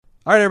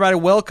All right, everybody,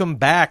 welcome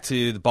back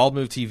to the Bald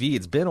Move TV.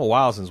 It's been a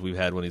while since we've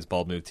had one of these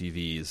Bald Move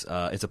TVs.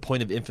 It's a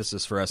point of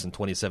emphasis for us in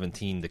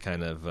 2017 to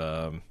kind of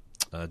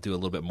do a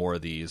little bit more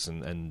of these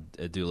and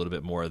do a little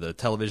bit more of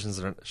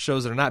the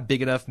shows that are not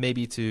big enough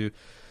maybe to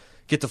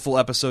get the full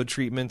episode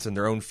treatment in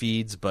their own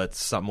feeds, but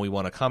something we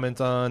want to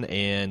comment on.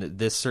 And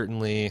this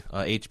certainly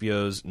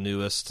HBO's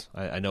newest.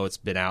 I know it's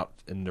been out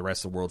in the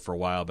rest of the world for a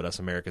while, but us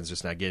Americans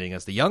just not getting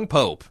us. The Young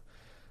Pope,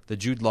 the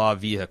Jude Law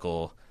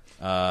vehicle.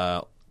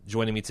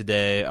 Joining me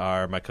today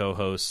are my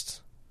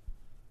co-host,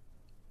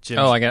 Jim.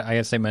 Oh, I got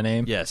to say my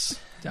name? Yes.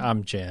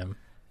 I'm Jim.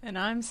 And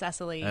I'm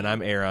Cecily. And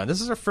I'm Aaron. This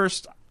is our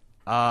first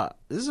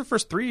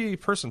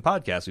 3-person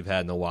podcast we've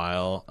had in a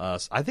while.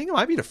 I think it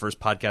might be the first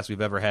podcast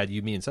we've ever had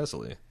you, me, and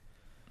Cecily.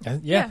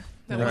 Yeah.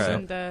 That was Right.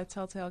 in the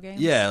Telltale games.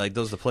 Yeah, like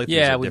those the playthroughs.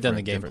 Yeah, are we've done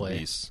the different gameplay.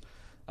 beasts.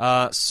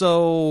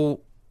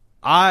 So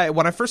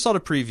when I first saw the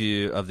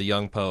preview of the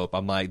Young Pope,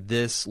 I'm like,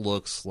 this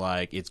looks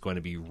like it's going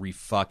to be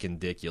fucking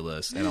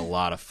ridiculous and a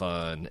lot of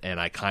fun,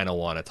 and I kind of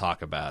want to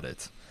talk about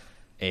it.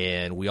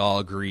 And we all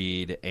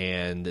agreed.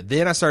 And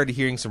then I started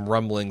hearing some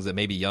rumblings that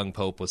maybe Young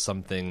Pope was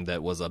something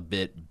that was a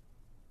bit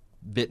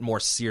more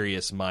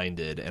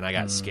serious-minded, and I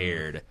got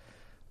scared.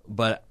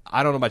 But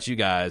I don't know about you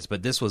guys,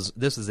 but this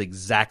is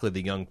exactly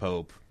the Young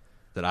Pope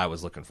that I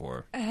was looking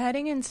for.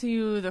 Heading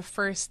into the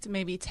first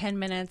maybe 10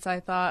 minutes,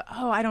 I thought,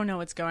 I don't know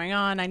what's going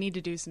on. I need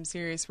to do some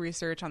serious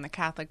research on the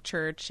Catholic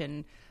Church,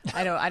 and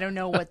I don't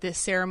know what this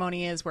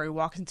ceremony is where he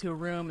walks into a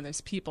room and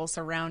there's people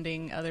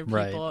surrounding other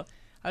people. Right.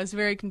 I was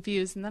very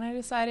confused, and then I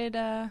decided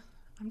I'm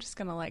just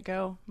going to let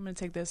go. I'm going to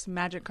take this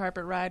magic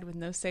carpet ride with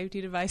no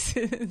safety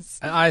devices.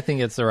 I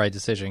think it's the right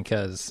decision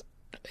because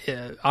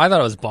I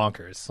thought it was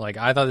bonkers. Like,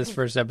 I thought this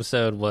first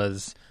episode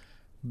was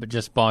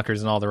just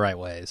bonkers in all the right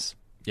ways.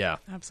 Yeah.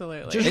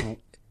 Absolutely. Just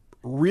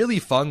really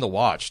fun to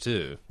watch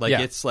too. Like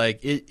Yeah. it's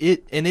like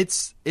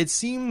it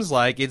seems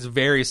like it's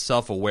very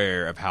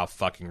self-aware of how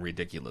fucking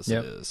ridiculous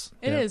Yep. it is.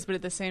 It is, but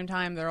at the same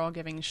time, they're all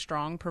giving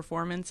strong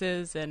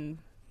performances, and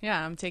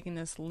yeah, I'm taking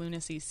this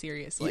lunacy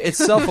seriously. It's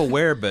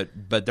self-aware,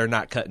 but they're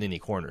not cutting any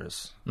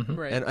corners.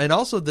 right. And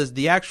also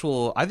the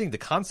actual, I think the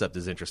concept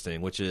is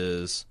interesting, which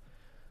is,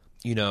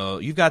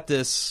 you've got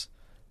this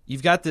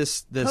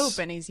Pope,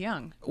 and he's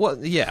young. Well,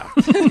 yeah,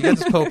 you got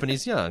this Pope and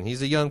he's young.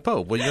 He's a young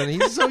Pope.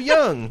 He's so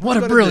young.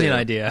 What a brilliant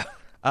idea.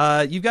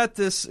 You've got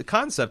this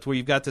concept where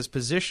you've got this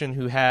position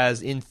who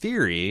has, in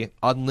theory,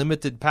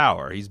 unlimited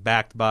power. He's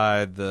backed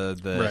by the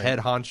Right. head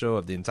honcho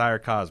of the entire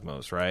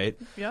cosmos, right?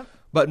 Yep.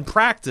 But in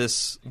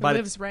practice, Who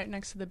lives right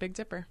next to the Big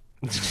Dipper.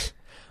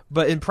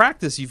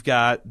 you've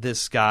got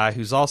this guy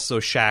who's also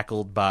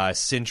shackled by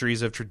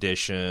centuries of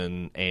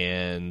tradition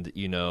and,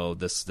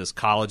 this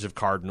college of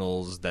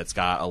cardinals that's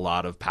got a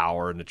lot of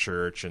power in the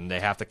church, and they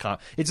have to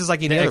it's just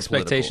like any The other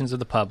expectations of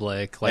the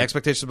public. the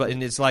expectations,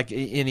 and it's like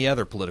any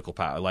other political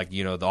power, like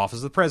the office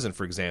of the president,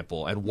 for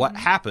example. And what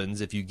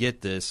happens if you get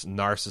this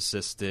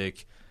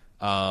narcissistic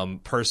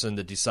person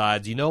that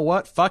decides, you know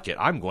what, fuck it,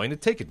 I'm going to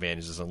take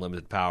advantage of this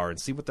unlimited power and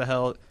see what the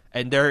hell.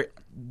 And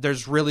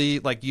there's really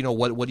what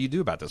do you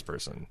do about this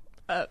person?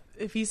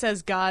 If he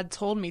says God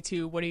told me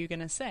to, what are you going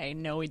to say?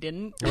 No, he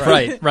didn't.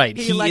 Right.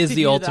 He He elected is you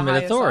the to ultimate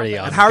highest authority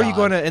office. on And how are you God.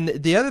 going to?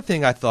 And the other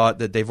thing I thought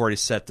that they've already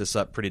set this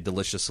up pretty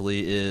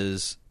deliciously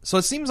is, so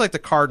it seems like the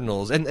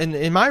Cardinals. And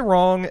am I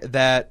wrong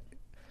that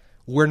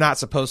we're not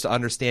supposed to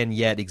understand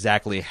yet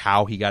exactly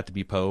how he got to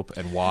be Pope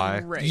and why?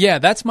 Right. Yeah,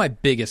 that's my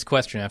biggest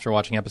question after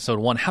watching episode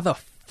 1. How the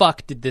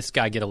fuck did this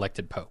guy get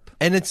elected Pope?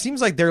 And it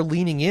seems like they're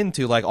leaning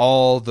into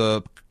all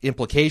the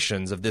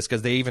implications of this,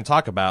 because they even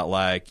talk about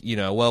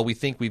we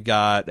think we've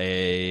got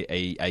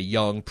a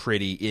young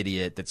pretty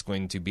idiot that's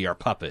going to be our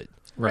puppet.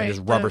 Right.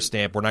 Just rubber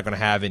stamp. We're not going to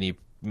have any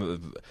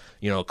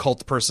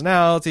cult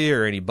personality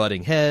or any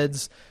butting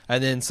heads.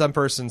 And then some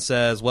person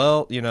says,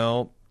 well,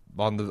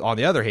 on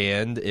the other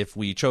hand, if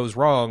we chose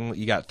wrong,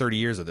 you got 30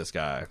 years of this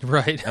guy.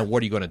 Right. And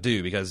what are you going to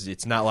do? Because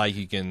it's not like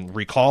you can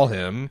recall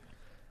him.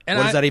 And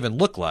what does that even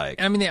look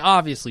like? I mean, they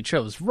obviously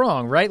chose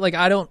wrong, right? Like,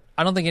 I don't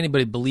think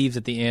anybody believes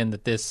at the end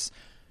that this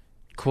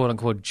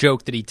quote-unquote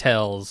joke that he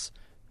tells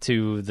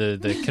to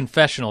the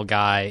confessional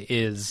guy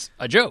is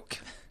a joke.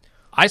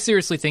 I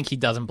seriously think he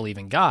doesn't believe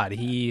in God.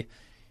 He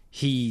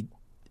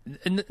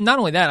and not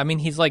only that, I mean,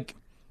 he's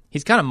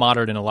kind of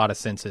moderate in a lot of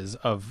senses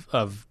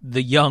of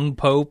the young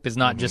Pope is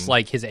not just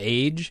like his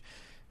age.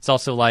 It's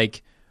also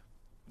like,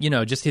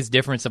 just his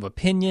difference of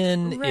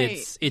opinion.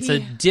 Right. It's a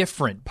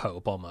different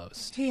Pope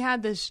almost. He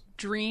had this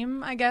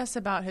dream, I guess,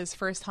 about his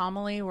first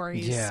homily where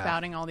he's Yeah.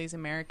 spouting all these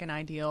American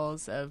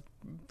ideals of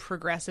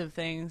progressive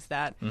things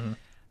that, You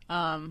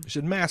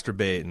should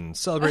masturbate and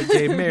celebrate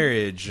gay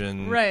marriage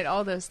and right,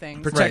 all those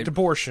things. protect Right.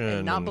 abortion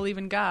And not and believe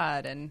in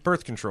God. And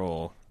birth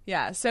control.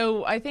 yeah,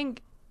 so I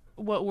think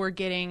what we're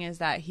getting is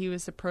that he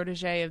was the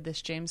protege of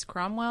this James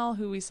Cromwell,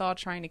 who we saw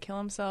trying to kill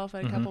himself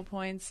at a couple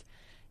points,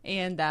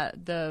 and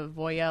that the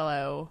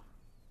Voyello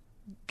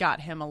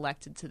got him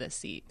elected to this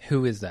seat.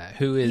 Who is that?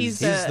 Who is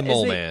the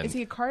mole man. Is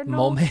he a cardinal?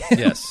 Mole Man?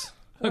 Yes.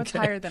 What's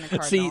higher than a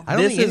cardinal? See, I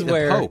don't This think is it's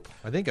where- a pope.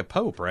 I think a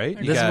pope, right?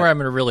 This is where I'm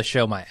going to really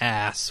show my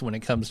ass when it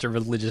comes to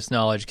religious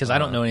knowledge because I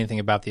don't know anything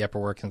about the upper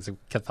workings of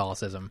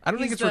Catholicism. I don't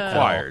think He's it's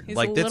required. He's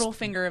Like the that's little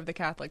finger of the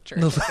Catholic Church.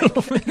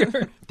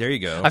 there you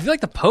go. I feel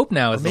like the Pope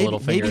now is the maybe, little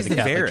maybe finger he's of the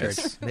the Catholic Varus.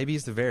 Church. Maybe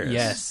he's the Varus.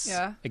 Yes.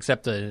 Yeah.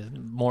 Except a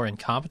more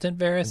incompetent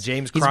Varys.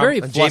 James He's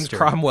very James flustered.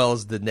 Cromwell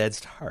is the Ned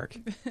Stark.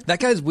 That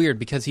guy's weird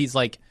because he's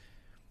like.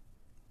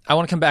 I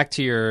want to come back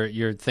to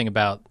your thing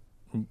about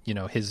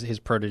his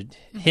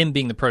him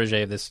being the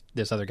protege of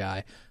this other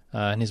guy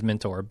and his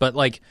mentor, but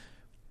like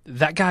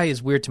that guy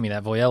is weird to me,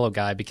 that Voyello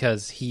guy,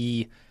 because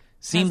he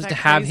seems that to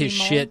have crazy his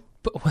mole? shit.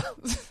 Well,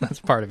 that's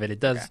part of it. It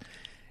does.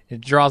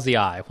 It draws the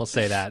eye. We'll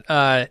say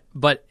that.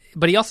 But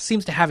he also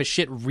seems to have his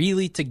shit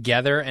really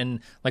together,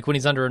 and like when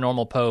he's under a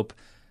normal pope,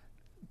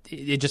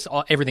 it just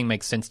everything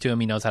makes sense to him.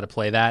 He knows how to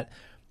play that,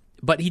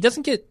 but he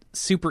doesn't get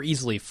super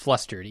easily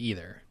flustered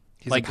either.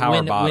 He's like a power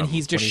when bottom.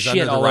 he's just he's shit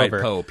under the all right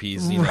over. Pope.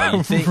 He's you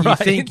think Right.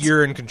 you think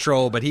you're in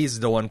control, but he's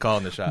the one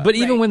calling the shots. But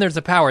even when there's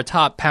a power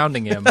top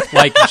pounding him,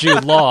 like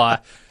Jude Law,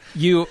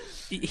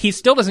 he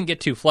still doesn't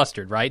get too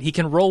flustered, right? He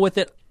can roll with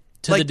it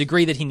to the Like-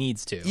 degree that he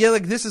needs to. yeah,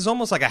 like this is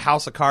almost like a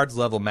House of Cards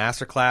level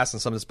masterclass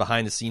and some of this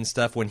behind the scenes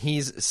stuff when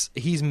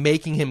he's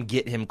making him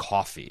get him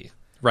coffee.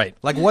 Right.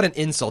 Like what an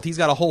insult! He's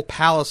got a whole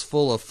palace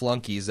full of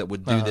flunkies that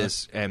would do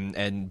this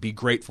and be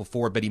grateful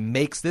for it, but he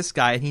makes this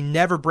guy and he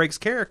never breaks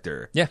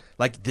character. Yeah.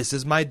 like this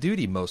is my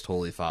duty, Most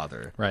Holy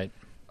Father. Right.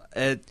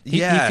 He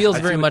He feels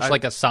very much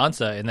like a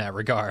Sansa in that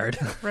regard.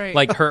 Right.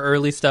 Like her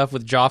early stuff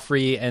with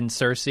Joffrey and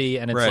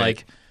Cersei, and it's Right.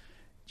 like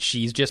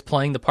she's just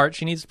playing the part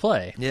she needs to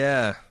play.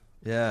 yeah.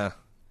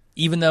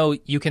 Even though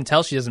you can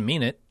tell she doesn't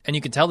mean it, and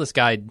you can tell this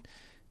guy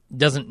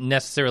doesn't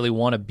necessarily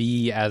want to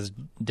be as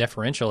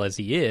deferential as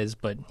he is,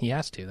 but he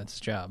has to. That's his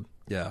job.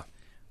 Yeah.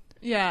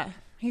 Yeah,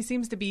 he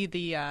seems to be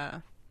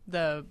the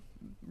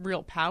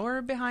real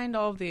power behind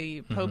all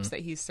the popes that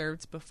he's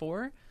served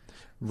before.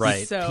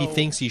 Right. So He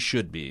thinks he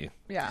should be.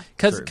 yeah.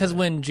 Because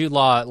when Jude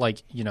Law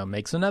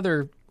makes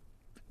another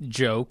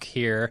joke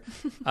here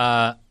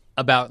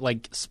about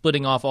like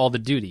splitting off all the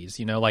duties,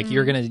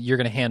 you're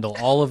gonna handle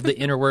all of the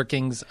inner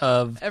workings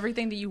of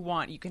Everything that you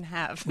want, you can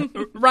have.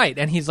 right,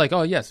 and he's like,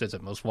 oh yes, it's a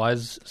most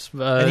wise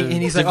And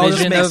he's like, oh, this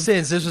division makes of-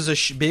 sense. This was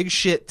a big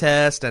shit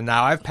test, and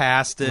now I've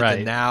passed it. Right.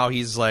 And now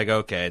he's like,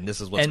 okay, and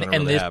this is what's and going to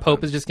really this happen.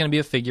 Pope is just going to be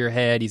a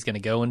figurehead. He's going to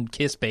go and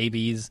kiss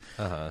babies,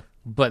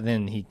 but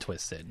then he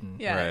twists it. And,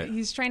 Yeah, Right.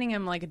 he's training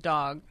him like a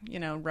dog,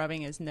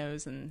 rubbing his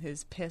nose and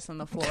his piss on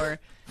the floor.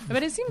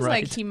 But it seems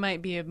Right. like he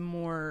might be a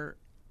more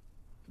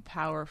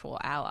powerful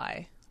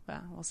ally.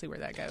 Well, we'll see where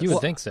that goes. You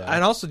would think so.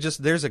 And also,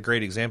 just there's a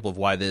great example of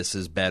why this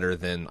is better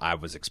than I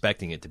was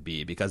expecting it to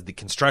be, because the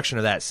construction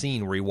of that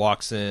scene where he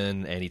walks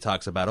in and he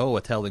talks about, oh,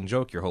 a telling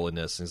joke, Your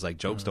Holiness. And he's like,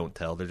 jokes don't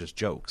tell, they're just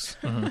jokes.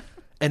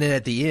 And then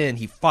at the end,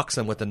 he fucks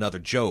him with another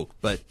joke,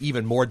 but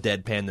even more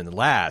deadpan than the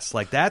last.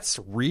 Like, that's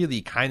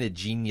really kind of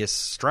genius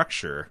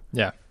structure.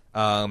 yeah.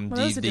 that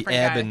was a The different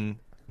ebb guy. and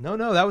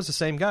no, that was the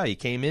same guy. He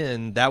came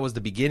in. That was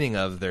the beginning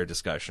of their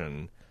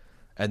discussion,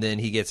 and then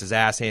he gets his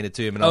ass handed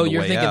to him. And Oh, on the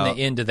you're way thinking out,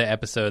 the end of the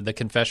episode, the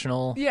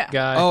confessional Yeah.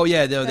 guy. Oh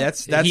yeah, no,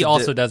 that's he a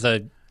also does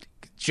a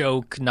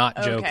joke, not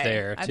joke Okay.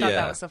 there. I too. thought Yeah.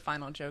 that was the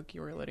final joke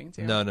you were alluding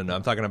to. No.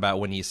 I'm talking about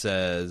when he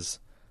says,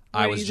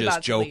 "I When was he's just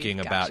about to leave. joking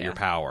about Gotcha. your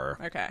power."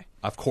 Okay.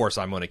 Of course,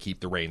 I'm going to keep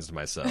the reins to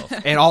myself,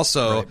 and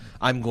also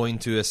I'm going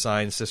to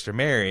assign Sister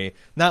Mary.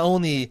 Not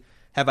only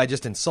have I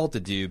just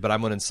insulted you, but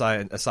I'm going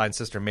to assign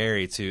Sister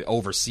Mary to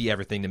oversee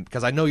everything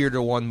because I know you're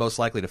the one most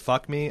likely to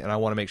fuck me, and I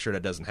want to make sure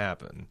that doesn't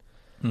happen.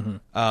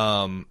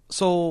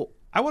 So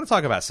I want to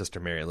talk about Sister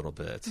Mary a little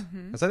bit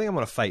because I think I'm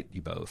going to fight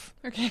you both.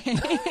 Okay.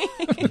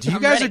 Do you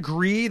guys ready.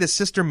 agree that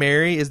Sister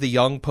Mary is the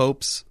young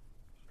Pope's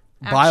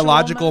Actual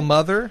biological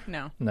mother?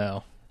 No.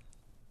 No.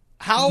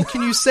 How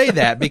can you say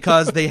that?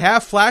 Because they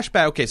have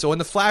flashback. Okay, so in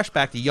the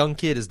flashback, the young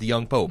kid is the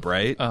young Pope,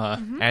 right?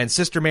 And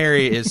Sister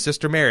Mary is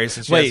Sister Mary.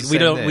 Since she has Wait, the we same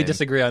don't. We name.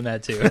 disagree on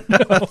that too.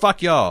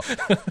 Fuck y'all.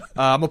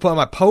 I'm gonna put on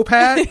my Pope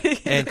hat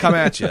and come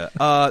at you.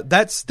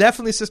 That's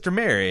definitely Sister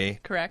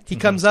Mary. Correct. He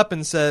comes up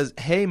and says,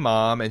 "Hey,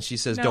 Mom," and she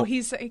says, No, "Don't."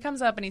 he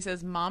comes up and he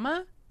says,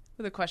 "Mama,"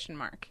 with a question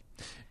mark.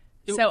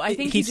 So I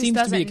think He he, just seems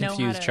to be a doesn't know how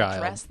confused to child.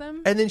 address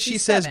them. And then she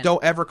He's says, 7.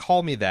 "Don't ever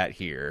call me that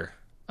here."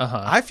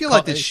 Uh-huh. I feel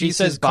like that she she's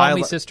says, his "Call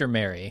me bio- Sister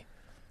Mary."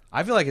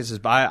 I feel like it's his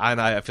and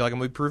I feel like I'm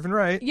gonna be proven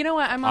right. You know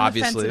what? I'm on the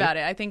Obviously. fence about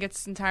it. I think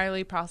it's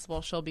entirely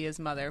possible she'll be his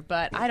mother,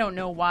 but I don't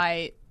know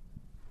why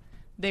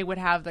they would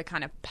have the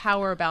kind of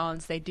power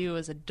balance they do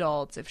as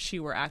adults if she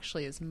were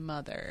actually his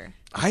mother.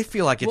 I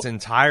feel like it's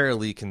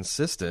entirely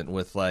consistent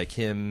with like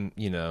him.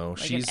 Like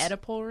she's. an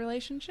Oedipal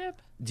relationship?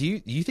 Do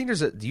you think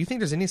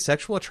there's any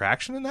sexual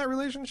attraction in that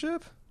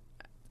relationship?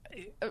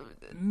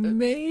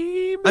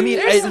 Maybe. I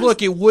mean,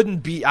 look, it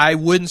wouldn't be. I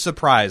wouldn't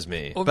surprise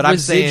me. Or But I'm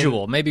residual,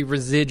 saying maybe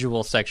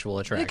residual sexual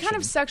The attraction. kind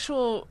of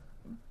sexual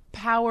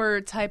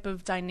power type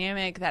of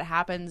dynamic that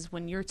happens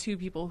when you're two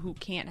people who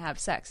can't have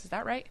sex. Is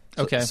that right?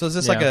 Okay. So is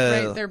this Yeah. like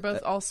a Right? They're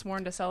both all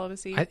sworn to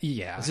celibacy.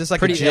 Yeah. is this like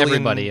pretty a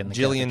everybody in the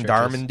Jillian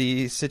Catholic churches.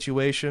 Darmandy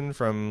situation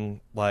from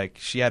like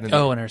she had an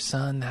Oh, and her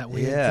son, that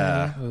weird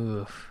Yeah. thing.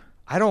 Oof.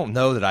 I don't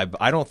know that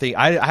I don't think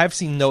I've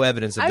seen no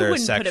evidence of I their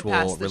wouldn't put it sexual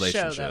past the show,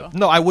 relationship. though.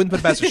 No, I wouldn't put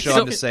it past the show.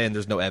 So- I'm just saying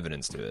there's no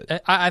evidence to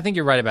it. I think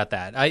you're right about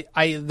that.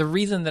 The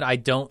reason that I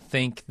don't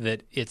think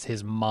that it's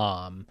his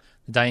mom,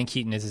 Diane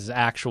Keaton, is his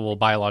actual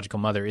biological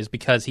mother, is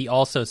because he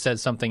also says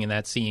something in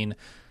that scene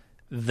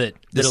that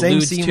The same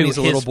alludes scene to when he's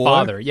a his little boy?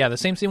 father. Yeah, the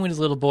same scene when he's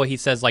a little boy. He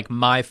says like,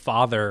 "My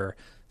father,"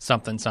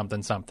 something,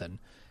 something, something.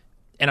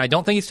 And I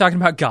don't think he's talking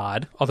about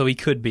God, although he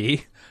could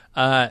be.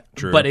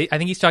 True. But I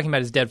think he's talking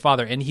about his dead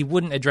father, and he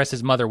wouldn't address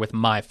his mother with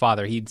 "my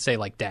father." He'd say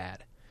like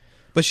 "dad."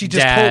 But she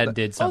just Dad told,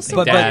 did something.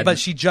 Also, Dad, but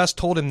she just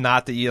told him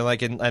not to,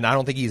 like, and I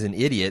don't think he's an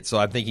idiot. So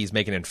I think he's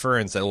making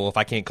inference that, well, if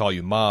I can't call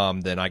you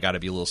mom, then I got to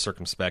be a little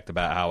circumspect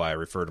about how I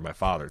refer to my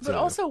father too. But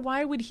also,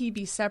 why would he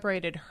be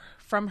separated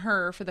from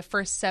her for the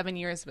first 7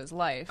 years of his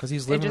life? 'Cause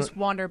he's They living just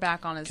wander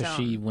back on his because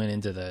own. she went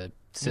into the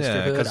Yeah,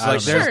 sisterhood. 'cause, I don't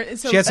like, know. there's- Sure.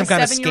 So she had some a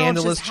kind of 7-year-old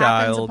scandalous just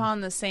happens child. upon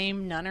the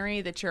same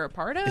nunnery that you're a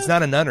part of. it's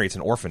not a nunnery; it's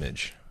an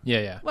orphanage.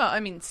 Yeah. Well, I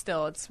mean,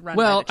 still, it's run.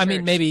 Well, by I the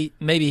mean, church.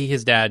 maybe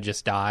his dad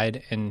just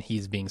died and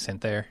he's being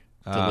sent there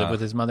to live with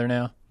his mother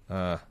now.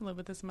 live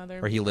with his mother,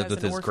 Or he lived as with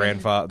an his orphan.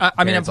 grandfather.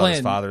 I mean, I'm parents on his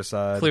playing father's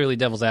side. Clearly,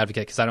 devil's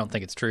advocate because I don't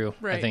think it's true.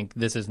 I Right. think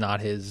this is not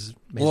his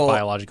Well,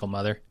 biological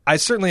mother. I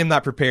certainly am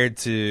not prepared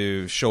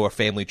to show a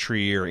family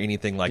tree or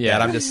anything like Yeah.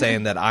 that. I'm just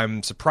saying that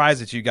I'm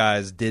surprised that you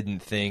guys didn't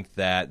think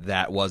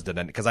that was the,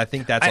 because I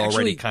think that's I already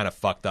actually- kind of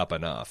fucked up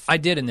enough. I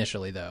did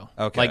initially though.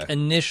 Okay. Like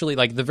initially,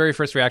 like the very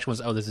first reaction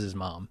was, "Oh, this is his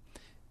mom,"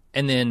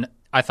 and then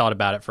I thought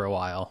about it for a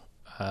while,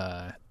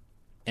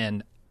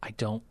 and I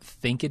don't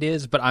think it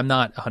is, but I'm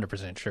not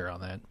 100% sure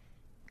on that.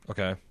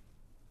 Okay,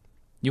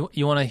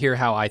 You want to hear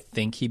how I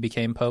think he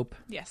became Pope?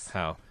 Yes.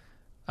 how?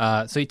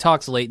 So he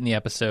talks late in the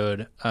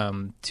episode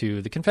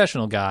to the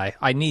confessional guy.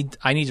 I need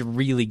to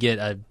really get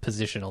a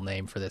positional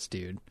name for this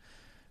dude,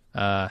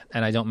 and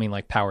I don't mean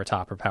like power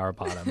top or power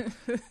bottom.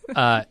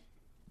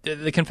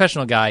 The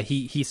confessional guy,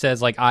 he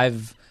says like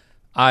I've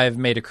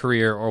made a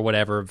career or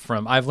whatever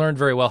from I've learned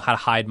very well how to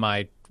hide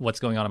what's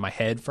going on in my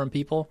head from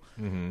people,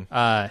 and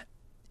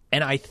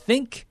I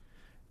think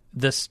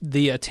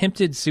the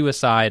attempted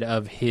suicide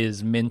of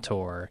his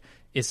mentor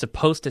is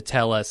supposed to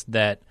tell us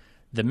that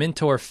the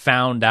mentor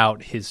found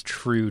out his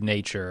true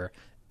nature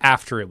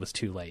after it was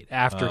too late,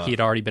 after he had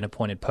already been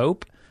appointed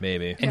pope.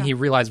 Maybe. And he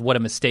realized what a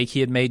mistake he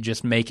had made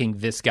just making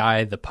this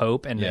guy the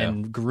pope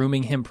and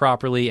grooming him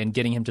properly and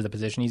getting him to the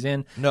position he's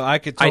in. No, I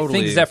could totally.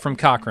 I think Zephram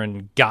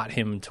Cochrane got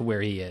him to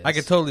where he is. I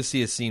could totally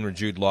see a scene where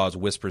Jude Law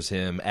whispers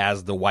him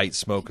as the white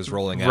smoke is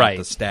rolling out Right.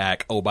 the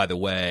stack. Oh, by the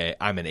way,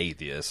 I'm an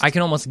atheist. I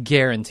can almost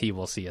guarantee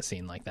we'll see a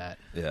scene like that.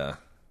 Yeah.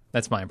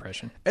 That's my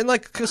impression. And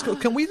like,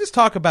 can we just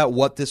talk about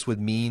what this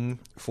would mean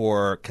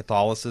for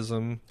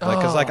Catholicism?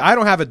 Because I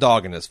don't have a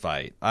dog in this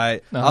fight.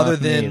 Other me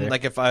than either.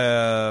 like if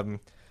I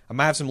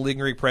might have some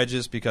lingering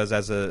prejudice because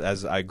as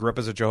I grew up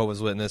as a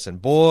Jehovah's Witness,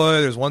 and boy,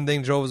 there's one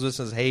thing Jehovah's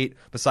Witnesses hate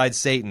besides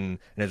Satan,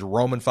 and it's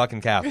Roman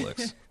fucking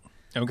Catholics.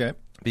 Okay.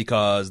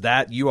 Because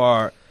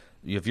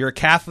if you're a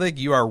Catholic,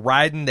 you are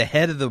riding the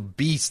head of the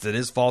beast that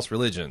is false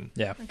religion.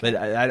 Yeah. But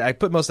I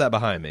put most of that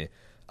behind me.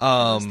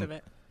 Most of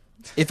it.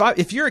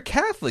 If you're a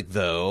Catholic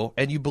though,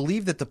 and you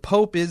believe that the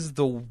Pope is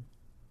the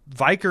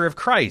vicar of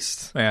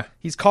Christ, Yeah.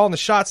 he's calling the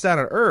shots down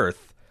on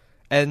earth,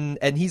 and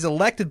he's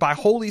elected by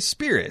Holy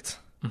Spirit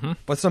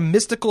with some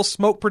mystical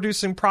smoke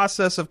producing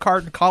process of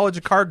College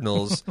of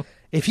Cardinals.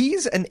 If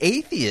he's an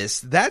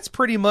atheist, that's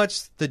pretty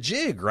much the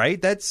jig, right?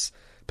 That's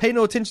pay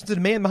no attention to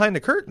the man behind the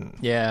curtain.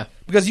 Yeah.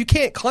 Because you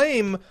can't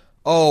claim,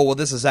 oh, well,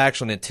 this is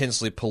actually an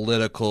intensely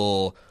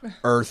political,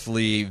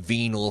 earthly,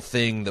 venal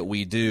thing that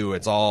we do.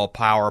 It's all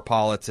power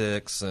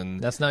politics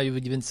and That's not what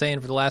you've been saying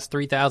for the last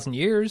 3,000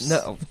 years.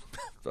 no.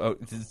 Oh,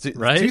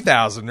 Right?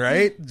 2000,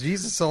 right?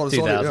 Jesus told us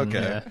 2000,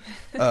 okay.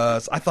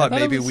 So I thought it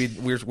maybe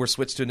was- we're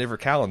switched to a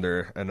different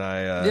calendar, and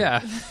I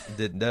Yeah.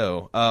 didn't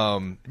know.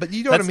 But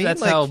you know what I mean?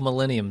 That's Like, how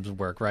millenniums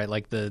work, right?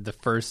 Like the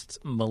first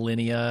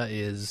millennia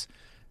is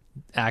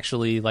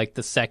actually like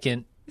the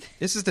second.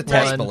 this is the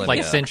test one, millennia.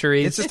 like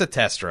centuries. It's just a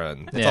test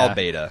run. It's Yeah. all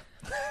beta.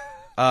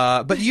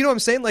 But you know what I'm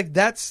saying? Like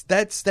that's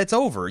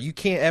over. You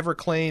can't ever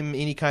claim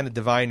any kind of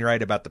divine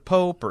right about the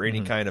Pope or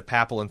any kind of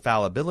papal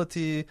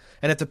infallibility.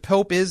 And if the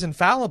Pope is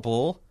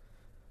infallible,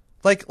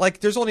 like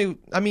there's only.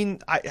 I mean,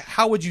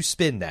 how would you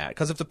spin that?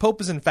 Because if the Pope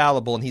is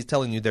infallible and he's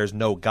telling you there's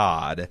no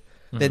God,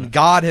 then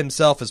God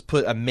Himself has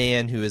put a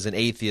man who is an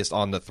atheist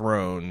on the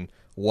throne.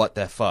 What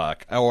the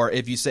fuck? Or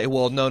if you say,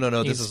 well, no,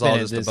 this is all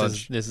just a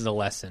bunch. This is a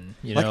lesson.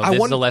 You Like, know, I this is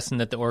wonder- a lesson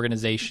that the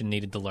organization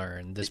needed to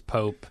learn. This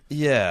Pope.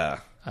 Yeah.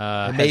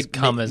 has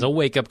come as a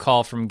wake-up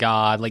call from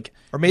God. Like,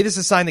 or maybe this is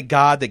a sign to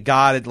God that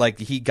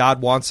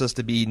God wants us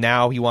to be,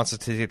 now he wants us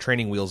to take the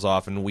training wheels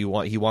off, and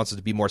he wants us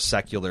to be more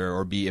secular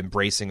or be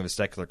embracing of a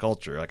secular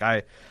culture. Like,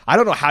 I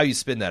don't know how you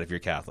spin that if you're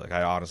Catholic.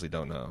 I honestly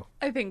don't know.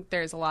 I think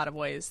there's a lot of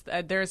ways.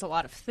 There's a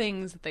lot of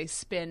things that they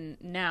spin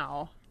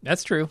now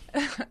that's true.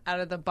 out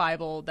of the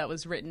Bible that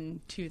was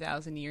written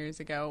 2,000 years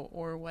ago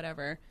or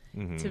whatever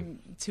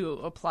to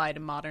apply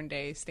to modern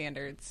day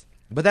standards.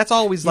 But that's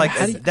always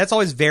that's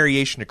always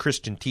variation of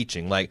Christian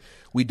teaching. Like,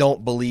 we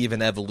don't believe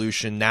in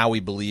evolution, now we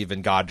believe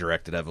in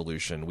God-directed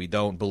evolution. We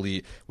don't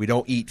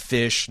eat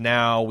fish,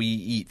 now we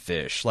eat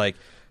fish. Like,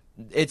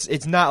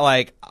 it's not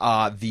like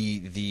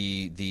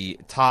the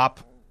top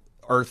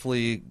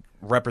earthly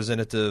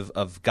representative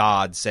of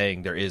God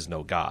saying there is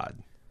no God.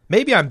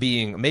 Maybe I'm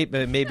being I think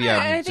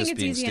just it's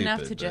being easy stupid,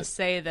 enough to just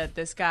say that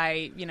this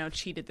guy,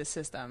 cheated the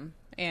system,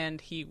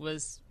 and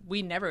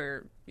we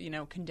never,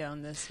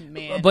 condone this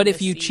man. But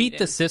if you cheat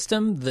the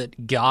system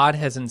that God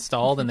has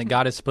installed and that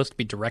God is supposed to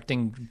be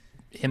directing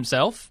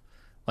himself,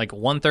 like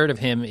 1/3 of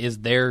him is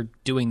there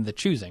doing the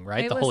choosing,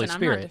 right? Hey, the Holy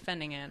Spirit. I'm not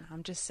defending it.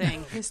 I'm just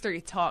saying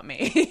history taught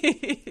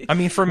me. I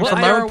mean, from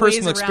my own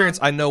personal ways experience,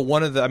 around. I know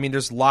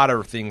there's a lot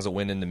of things that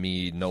went into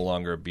me no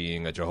longer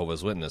being a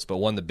Jehovah's Witness, but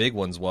one of the big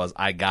ones was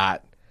I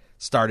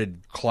started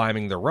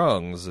climbing the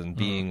rungs and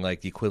being like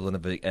the equivalent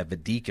of a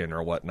deacon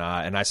or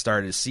whatnot, and I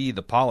started to see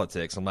the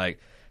politics. I'm like,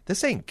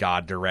 this ain't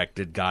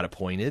God-directed,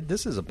 God-appointed.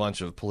 This is a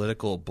bunch of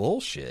political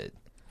bullshit.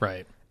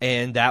 Right.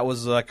 And that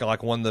was like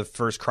one of the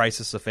first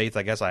crisis of faith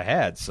I guess I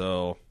had.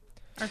 So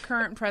Our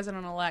current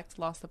president-elect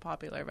lost the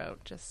popular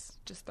vote. Just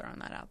throwing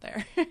that out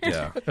there.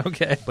 yeah,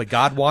 Okay. but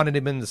God wanted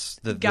him in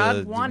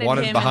God wanted him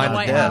in the behind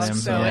White desk.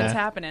 House, so Yeah. it's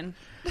happening.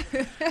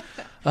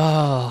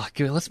 Oh,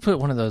 good. Let's put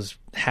one of those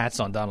hats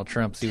on Donald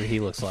Trump, see what he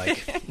looks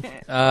like.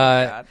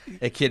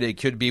 It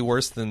could be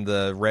worse than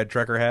the red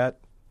trucker hat.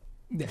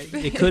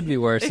 It could be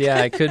worse.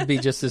 Yeah, it could be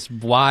just this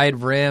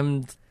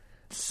wide-rimmed,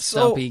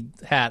 stumpy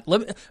hat.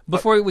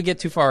 Before we get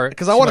too far,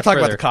 Because I want to talk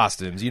about further, the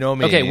costumes. You know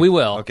me. Okay, we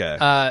will.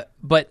 Okay.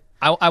 But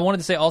I wanted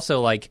to say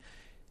also, like,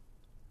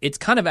 it's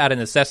kind of out of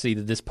necessity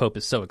that this Pope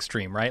is so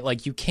extreme, right?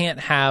 Like, you can't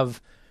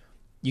have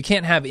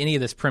any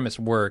of this premise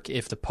work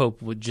if the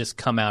Pope would just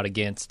come out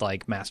against,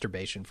 like,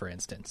 masturbation, for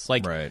instance.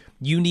 Like, Right.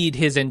 you need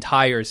his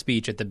entire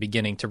speech at the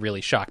beginning to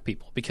really shock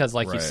people. Because,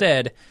 like you Right.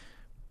 said,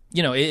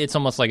 it's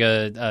almost like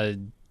a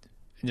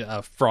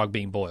frog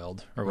being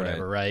boiled or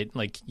whatever, right?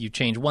 Like, you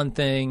change one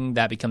thing,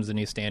 that becomes the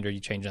new standard. You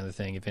change another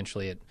thing,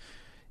 eventually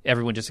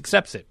everyone just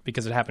accepts it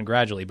because it happened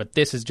gradually. But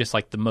this is just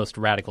like the most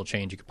radical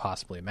change you could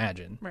possibly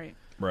imagine. Right.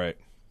 Right.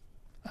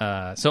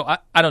 So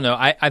I don't know.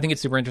 I think it's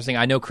super interesting.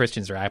 I know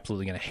Christians are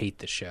absolutely going to hate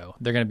this show.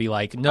 They're going to be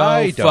like, no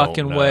I don't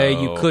fucking way.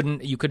 know.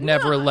 You could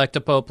never elect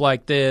a pope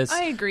like this.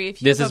 I agree.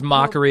 If you This have is a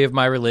mockery of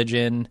my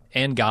religion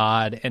and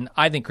God. And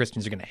I think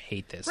Christians are going to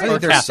hate this. Right, I Or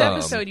think there's first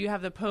Catholics. some. episode, you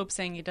have the Pope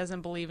saying he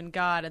doesn't believe in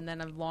God, and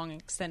then a long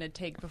extended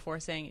take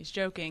before saying he's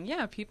joking.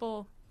 Yeah,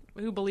 people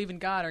who believe in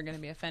God are going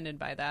to be offended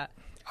by that.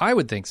 I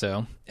would think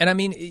so. And I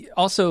mean,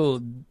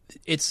 also,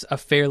 it's a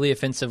fairly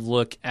offensive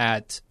look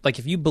at, like,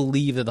 if you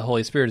believe that the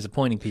Holy Spirit is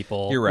appointing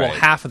people, You're right. well,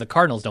 half of the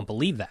cardinals don't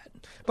believe that.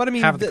 But I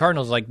mean, Half of the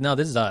cardinals are like, no,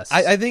 this is us.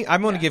 I think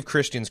I'm going to give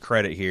Christians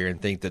credit here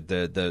and think that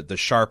the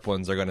sharp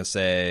ones are going to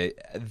say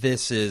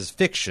this is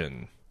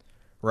fiction,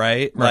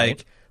 right?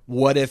 Like,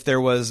 what if there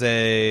was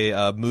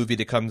a movie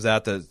that comes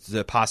out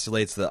that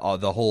postulates that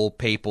the whole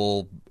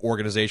papal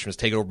organization was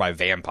taken over by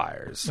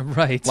vampires?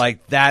 Right.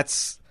 Like,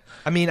 that's.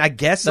 I mean, I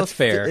guess That's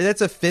fair.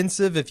 That's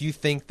offensive if you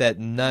think that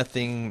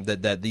nothing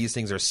that these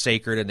things are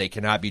sacred and they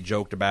cannot be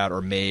joked about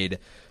or made.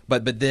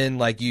 But then,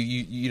 like,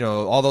 you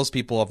know, all those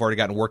people have already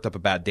gotten worked up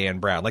about Dan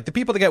Brown. Like, the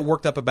people that get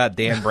worked up about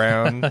Dan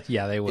Brown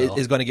Yeah, they will.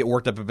 is going to get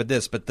worked up about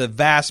this. But the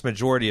vast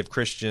majority of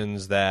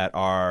Christians that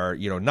are,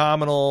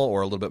 nominal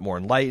or a little bit more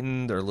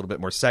enlightened or a little bit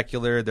more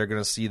secular, they're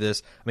going to see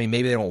this. I mean,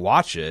 maybe they don't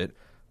watch it,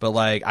 but,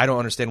 like, I don't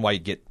understand why you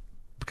get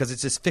 – because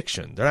it's just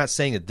fiction. They're not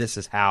saying that this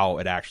is how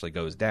it actually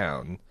goes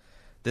down.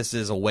 This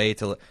is a way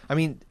to – I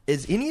mean,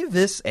 is any of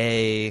this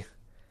a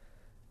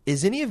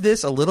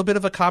little bit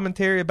of a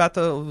commentary about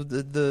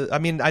the I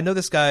mean, I know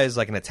this guy is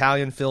like an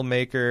Italian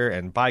filmmaker,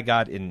 and by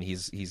God, and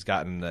he's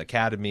gotten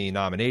Academy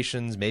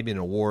nominations, maybe an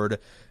award,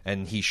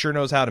 and he sure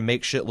knows how to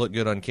make shit look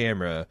good on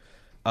camera.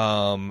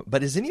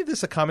 But is any of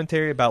this a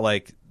commentary about,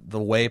 like, the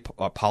way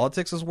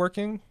politics is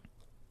working?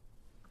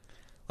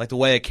 Like, the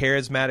way a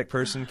charismatic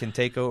person can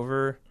take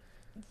over?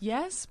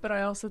 Yes, but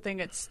I also think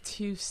it's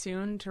too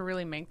soon to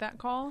really make that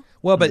call.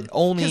 Well, but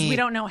only Because we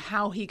don't know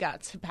how he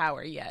got to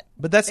power yet.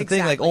 But that's the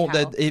thing, like,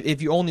 Exactly how.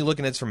 if you only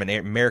looking at it from an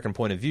American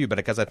point of view, but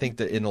because I think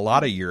that in a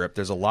lot of Europe,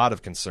 there's a lot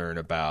of concern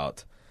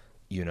about,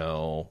 the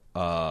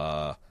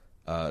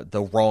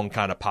wrong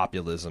kind of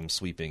populism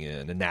sweeping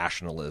in, and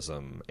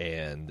nationalism,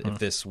 and if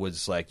this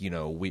was like,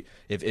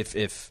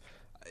 if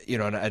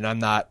and I'm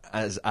not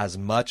as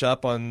much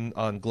up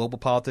on global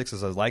politics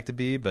as I'd like to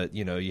be, but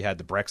you had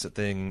the Brexit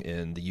thing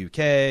in the UK,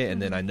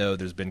 and then I know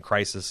there's been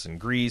crisis in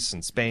Greece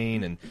and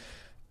Spain, and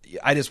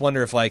I just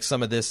wonder if, like,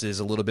 some of this is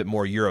a little bit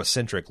more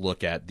Eurocentric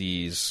look at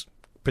these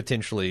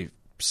potentially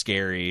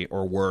scary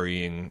or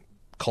worrying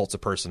cults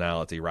of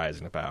personality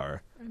rising to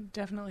power. I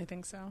definitely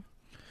think so.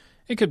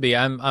 It could be.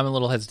 I'm a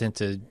little hesitant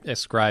to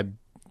ascribe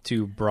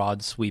too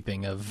broad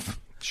sweeping of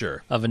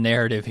Sure. a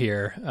narrative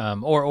here,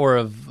 or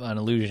of an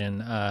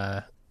illusion,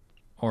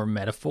 or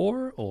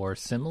metaphor, or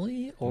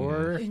simile,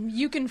 or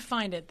You can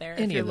find it there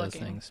any if you're of those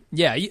looking. things.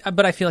 Yeah,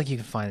 but I feel like you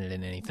can find it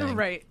in anything.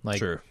 Right. Like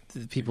Sure.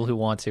 the people who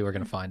want to are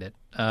going to find it.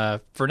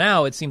 For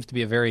now, it seems to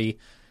be a very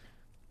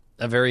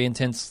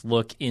intense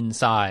look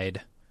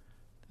inside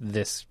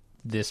this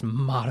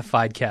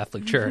modified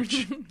Catholic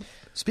Church.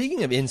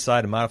 Speaking of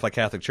inside a modified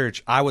Catholic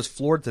Church, I was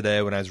floored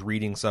today when I was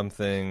reading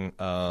something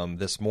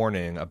this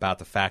morning about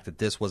the fact that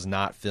this was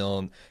not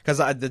filmed. Because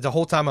the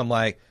whole time I'm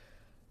like,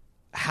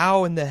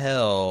 how in the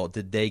hell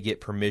did they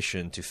get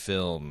permission to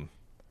film?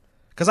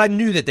 Because I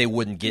knew that they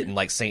wouldn't get in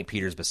like St.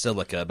 Peter's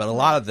Basilica, but a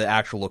lot of the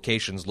actual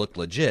locations look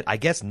legit. I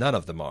guess none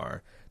of them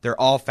are. They're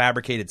all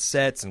fabricated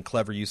sets and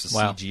clever use of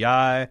Wow.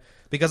 CGI.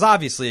 Because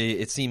obviously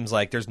it seems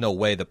like there's no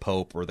way the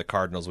Pope or the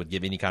Cardinals would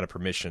give any kind of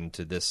permission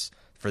to this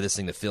for this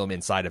thing to film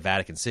inside of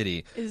Vatican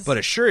City. But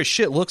it sure as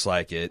shit looks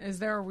like it. Is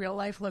there a real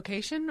life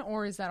location,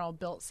 or is that all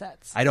built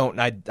sets? I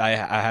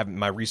have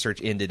my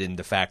research ended in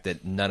the fact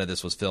that none of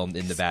this was filmed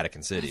in the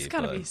Vatican City. It's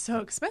got to but- be so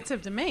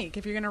expensive to make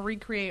if you're going to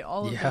recreate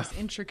all of Yeah. those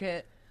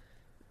intricate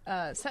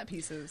set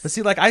pieces. But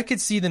see, like I could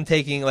see them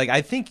taking, like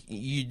I think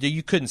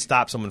you couldn't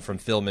stop someone from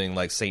filming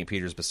like St.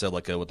 Peter's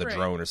Basilica with a Right.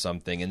 drone or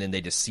something, and then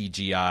they just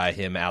CGI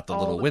him out the All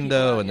little the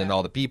window, people, and then yeah.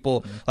 all the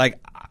people.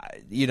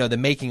 Mm-hmm. The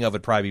making of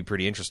it probably be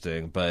pretty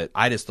interesting. But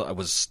I just thought I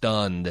was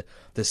stunned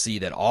to see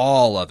that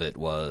all of it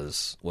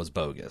was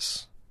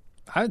bogus.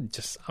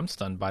 I'm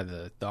stunned by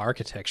the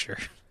architecture.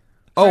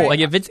 Oh, Right. Like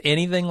if it's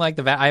anything like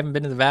I haven't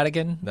been to the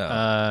Vatican.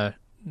 No.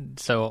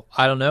 So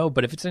I don't know,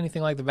 but if it's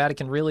anything like the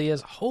Vatican really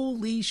is,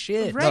 holy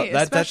shit. Right,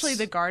 that's- especially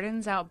the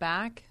gardens out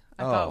back.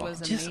 I thought Oh. was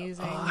Just,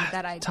 amazing. oh,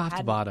 that I top to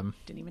hadn't- bottom.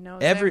 didn't even know.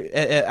 It was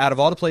there. Out of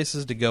all the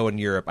places to go in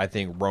Europe, I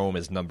think Rome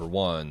is number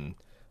one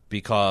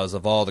because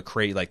of all the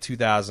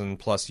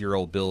 2,000+ year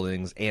old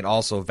buildings, and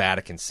also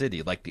Vatican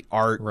City, like the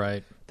art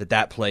Right.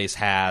 that place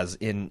has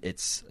in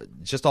its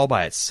just all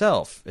by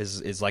itself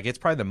is like it's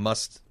probably the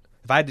must.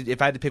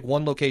 If I had to pick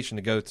one location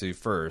to go to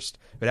first,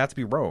 it'd have to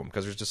be Rome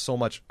because there's just so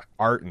much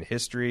art and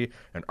history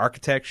and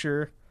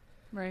architecture.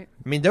 Right.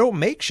 I mean, they don't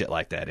make shit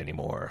like that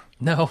anymore.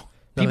 No.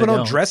 People they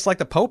don't dress like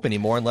the Pope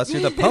anymore unless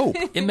you're the Pope.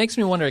 It makes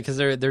me wonder because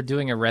they're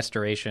doing a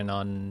restoration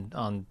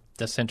on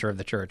the center of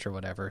the church or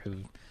whatever,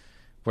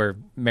 where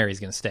Mary's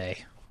going to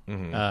stay,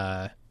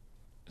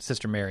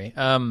 Sister Mary.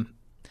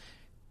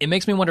 It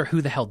makes me wonder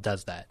who the hell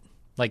does that.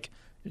 Like,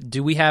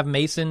 do we have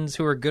masons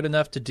who are good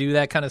enough to do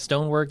that kind of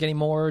stonework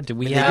anymore? Do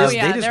we They have?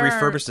 just there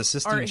refurbished are the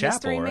Sistine art Chapel,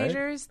 history right?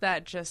 majors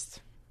that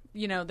just,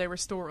 they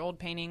restore old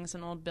paintings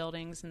and old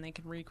buildings, and they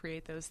can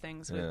recreate those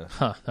things. Yeah.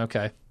 Huh.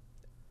 Okay.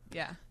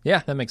 Yeah.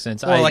 Yeah, that makes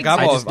sense. Well, like, I've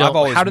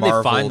always how do they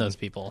marveled- find those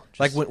people?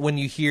 Like when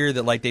you hear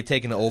that, like they've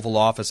taken the Oval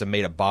Office and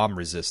made a bomb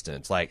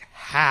resistant. Like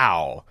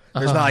how?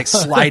 There's not like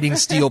sliding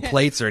steel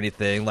plates or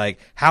anything. Like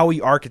how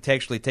we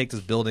architecturally take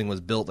this building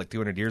was built like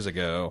 200 years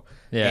ago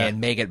Yeah.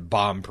 and make it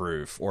bomb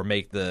proof, or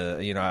make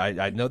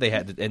I know they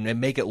had to, and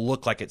make it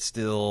look like it's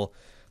still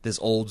this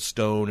old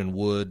stone and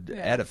wood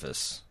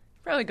edifice.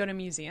 Probably go to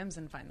museums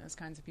and find those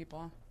kinds of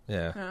people.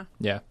 Yeah.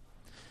 Yeah.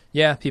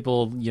 Yeah,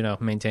 people,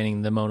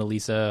 maintaining the Mona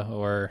Lisa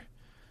or,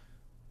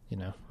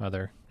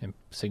 other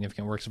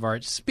significant works of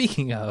art.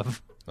 Speaking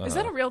of, Is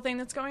that a real thing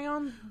that's going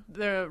on?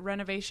 The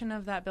renovation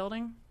of that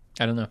building?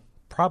 I don't know.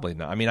 Probably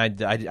not. I mean,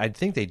 I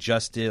think they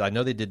just did. I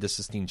know they did the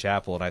Sistine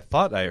Chapel, and I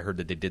thought I heard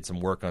that they did some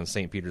work on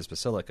St. Peter's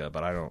Basilica,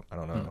 but I don't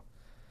know.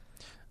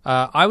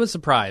 I was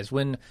surprised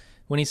when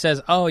he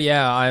says, "Oh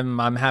yeah, I'm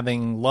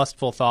having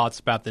lustful thoughts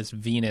about this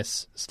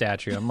Venus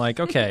statue." I'm like,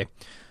 okay,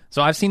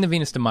 so I've seen the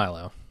Venus de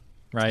Milo,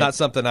 right? Not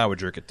something I would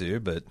jerk it to,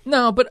 but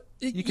No, but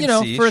You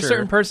can see, for a sure.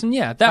 certain person,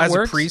 yeah, that as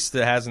works. a priest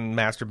that hasn't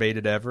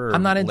masturbated ever, or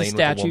I'm not into lain with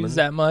a woman. statues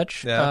that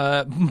much.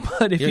 Yeah.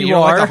 But if You you,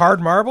 don't are, like the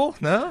hard marble?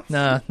 No,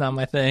 nah, not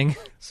my thing.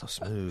 so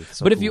smooth.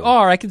 So But if you cool.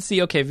 are, I can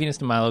see, okay, Venus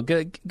de Milo,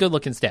 good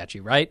looking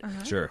statue, right?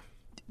 sure,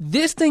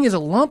 This thing is a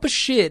lump of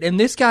shit, and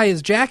this guy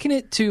is jacking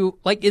it to,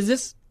 like, is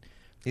this?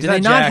 He's Do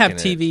they not have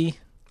jacking it. TV?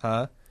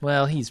 Huh?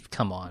 Well,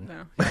 come on.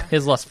 No. Yeah.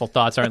 His lustful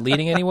thoughts aren't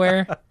leading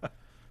anywhere.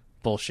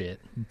 Bullshit.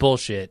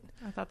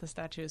 I thought the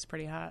statue was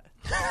pretty hot.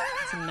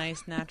 It's a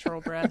nice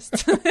natural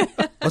breast. Well,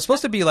 it's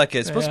supposed to be like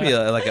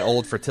like an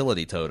old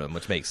fertility totem,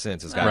 which makes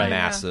sense. It's got Right.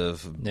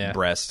 massive Yeah.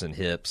 breasts and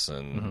hips,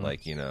 and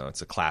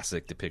it's a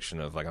classic depiction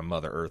of like a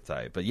Mother Earth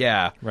type. But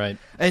yeah, Right.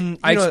 And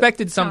I you know,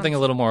 expected something a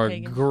Sounds little more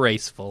pagan.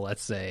 graceful,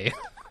 let's say.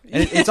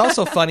 and it's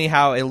also funny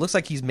how it looks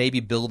like he's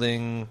maybe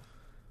building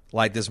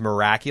like this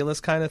miraculous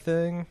kind of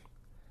thing.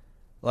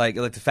 Like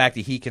the fact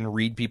that he can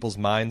read people's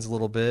minds a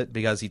little bit,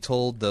 because he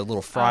told the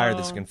little friar,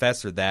 this Oh.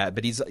 confessor, that.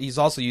 But he's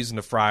also using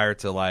the friar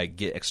to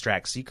like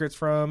extract secrets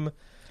from.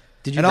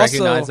 Did you And also-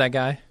 recognize that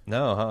guy?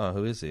 No,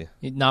 who is he?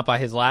 Not by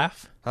his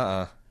laugh?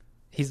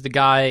 He's the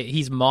guy,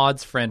 he's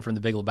Maud's friend from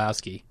The Big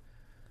Lebowski.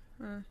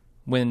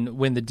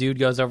 When the dude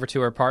goes over to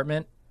her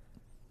apartment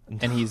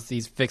and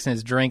he's fixing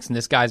his drinks, and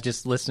this guy's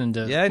just listening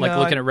to Yeah,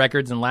 looking at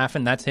records and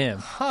laughing. That's him.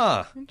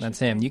 Huh. That's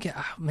him. You can,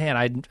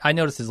 man, I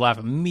noticed his laugh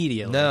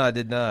immediately. No, I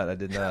did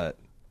not.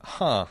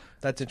 Huh.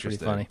 That's Pretty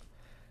interesting.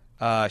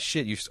 funny.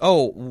 Shit.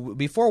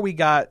 Before we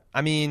got,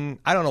 I mean,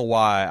 I don't know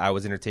why I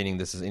was entertaining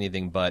this as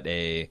anything but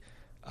a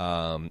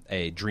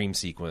dream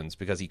sequence,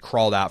 because he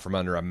crawled out from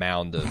under a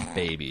mound of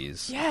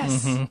babies.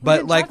 Yes. Mm-hmm. We But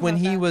didn't like talk when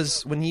about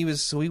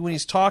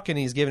he's talking,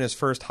 he's giving his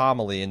first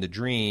homily in the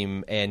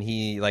dream, and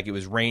he like it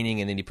was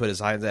raining, and then he put his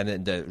hands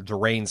and the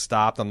rain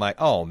stopped. I'm like,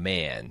 oh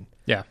man,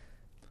 Yeah.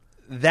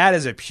 that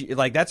is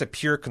that's a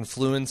pure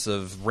confluence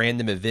of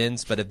random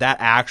events. But if that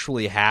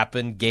actually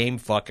happened, game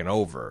fucking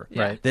over.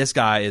 Right. This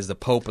guy is the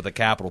Pope with a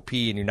capital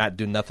P, and you're not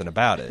doing nothing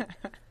about it.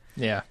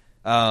 Yeah.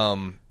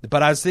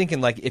 But I was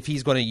thinking, like,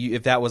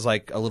 if that was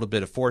like a little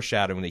bit of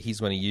foreshadowing that he's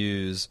going to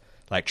use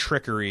like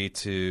trickery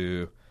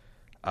to,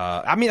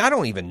 I mean, I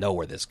don't even know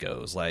where this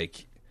goes,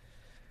 like,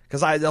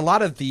 because a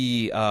lot of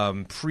the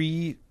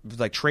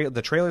the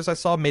trailers I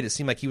saw made it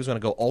seem like he was going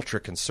to go ultra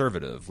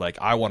conservative, like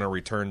I want to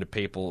return to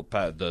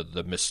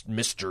the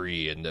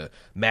mystery and the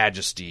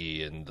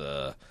majesty and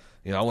I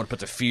want to put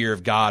the fear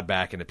of God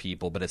back into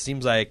people, but it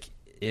seems like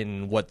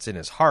what's in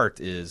his heart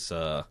is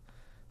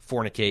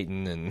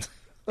fornicating and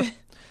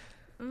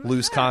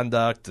loose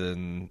conduct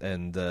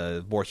and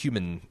more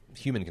human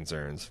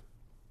concerns.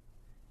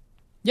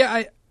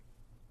 Yeah,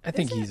 I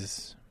think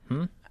he's...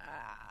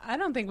 I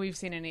don't think we've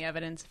seen any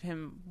evidence of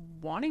him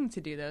wanting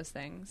to do those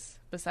things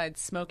besides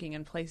smoking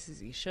in places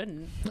he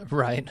shouldn't.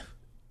 Right.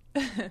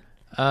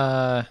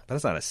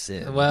 That's not a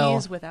sin. He Well,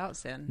 is without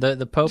sin.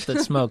 the Pope that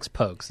smokes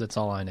pokes. That's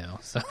all I know.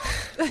 So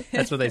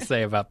that's what they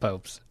say about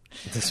popes.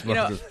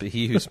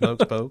 He who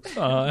smokes pokes.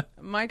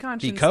 My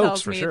conscience cokes,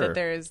 tells for me sure. that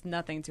there is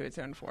nothing to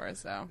atone for.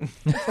 So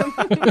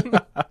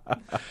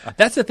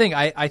That's the thing.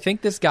 I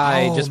think this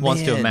guy Oh, just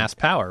wants to man. amass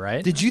power,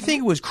 right? Did you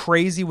think it was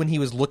crazy when he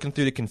was looking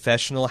through the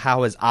confessional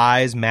how his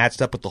eyes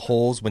matched up with the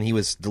holes when he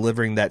was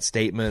delivering that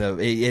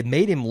statement? It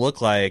made him look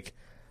like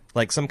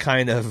some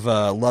kind of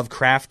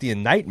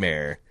Lovecraftian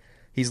nightmare.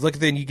 He's looking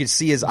through and you could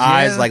see his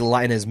eyes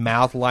and his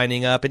mouth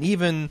lining up, and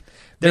even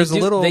there's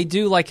they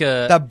do like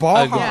the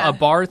bar. a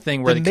bar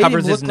thing where that it made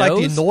covers him look his like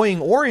nose. the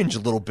annoying orange a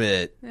little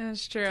bit.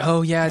 that's true.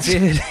 Oh yeah, it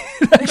did.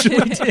 It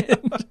actually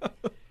did.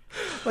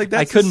 Like I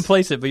that's couldn't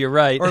place it, but you're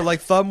right. or like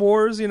Thumb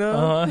Wars,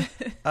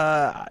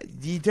 Uh-huh.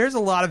 There's a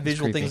lot of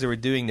visual creepy. things they were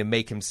doing to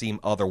make him seem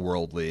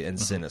otherworldly and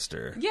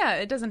sinister. Yeah,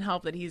 it doesn't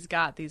help that he's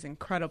got these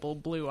incredible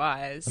blue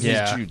eyes.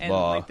 Yeah. He's Jude And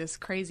Law like this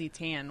crazy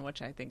tan,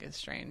 which I think is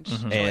strange.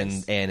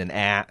 and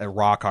choice. a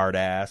rock hard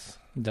ass.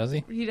 Does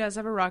he? He does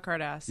have a rock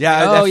hard ass.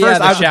 Yeah, Oh, at yeah, first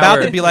the I was about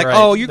shower, to be like, right.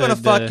 "Oh, you're gonna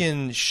The-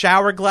 fucking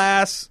shower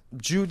glass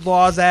Jude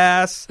Law's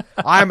ass."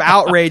 I'm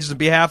outraged on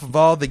behalf of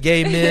all the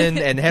gay men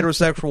and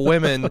heterosexual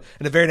women. And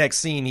the very next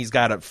scene, he's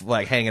got it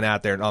like hanging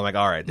out there, and I'm like,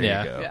 "All right, there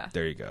Yeah. you go, Yeah.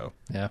 there you go."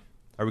 Yeah.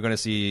 Are we going to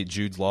see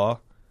Jude's Law,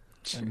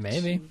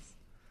 Maybe.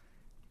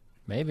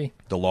 Maybe.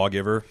 the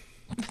lawgiver?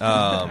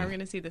 Are we going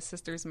to see the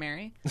sisters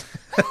marry?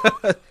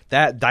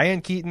 That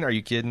Diane Keaton? Are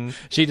you kidding?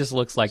 She just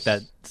looks like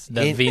that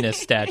Venus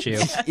statue.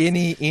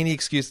 Any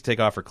excuse to take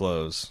off her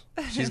clothes.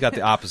 She's got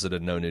the opposite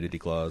of no nudity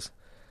clause.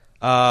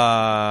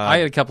 I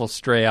had a couple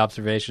stray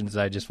observations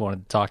I just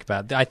wanted to talk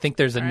about. I think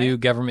there's a All new right.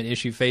 government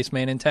issue face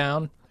man in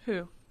town.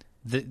 Who?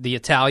 The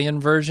Italian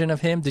version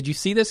of him. Did you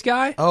see this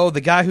guy? Oh,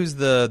 the guy who's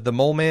the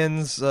mole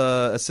man's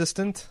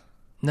assistant.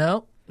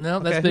 No,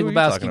 that's Okay, Big who are you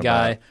Lebowski talking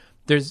guy.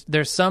 about?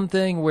 There's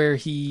something where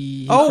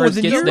he Oh, first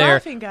the gets new there.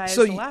 Laughing guy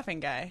So is the you- laughing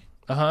guy.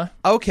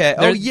 Okay.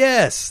 Oh, There's-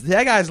 yes.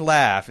 That guy's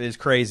laugh is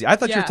crazy. I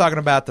thought you were Yeah. talking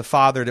about the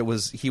father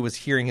he was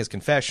hearing his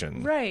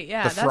confession. Right,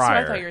 yeah. The That's what I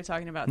friar. thought you were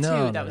talking about, No,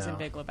 too. That no, was in no.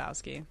 Big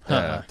Lebowski.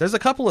 Yeah. There's a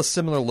couple of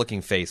similar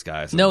looking face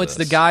guys. No, in it's the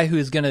this. guy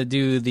who's going to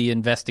do the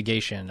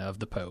investigation of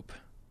the Pope.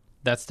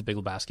 That's the Big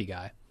Lebowski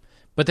guy.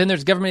 But then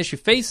there's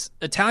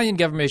Italian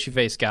government issue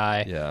face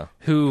guy Yeah.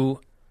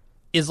 who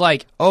is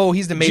like... Oh,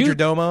 he's the major Jude-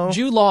 domo?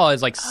 Jude Law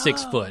is like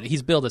 6 foot.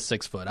 He's billed as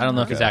 6 foot. I don't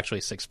know if he's Okay. actually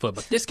 6 foot,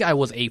 but this guy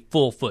was a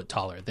full foot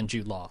taller than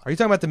Jude Law. Are you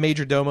talking about the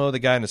major domo, the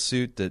guy in the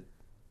suit that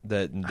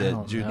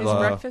don't Jude know. His Law?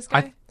 breakfast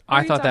guy? What I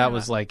are you thought that talking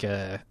was about? like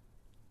a...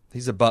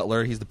 He's a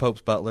butler. He's the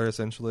Pope's butler,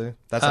 essentially.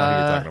 That's not who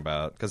you're talking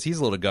about, because he's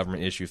a little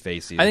government issue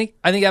facey. I think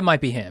that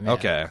might be him. Yeah.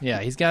 Okay. Yeah,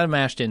 he's got a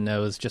mashed in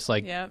nose, just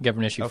like Yep.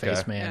 government issue Okay.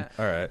 face man.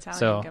 All right. Italian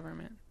So-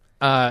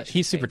 government.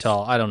 He's super face.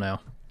 tall. I don't know.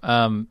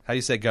 How do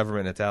you say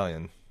government in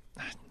Italian?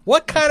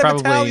 What kind of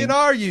Probably- Italian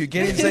are you?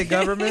 Can't even say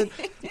government?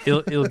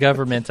 Il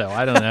governmento.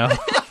 I don't know.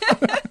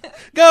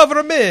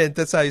 Government.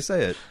 That's how you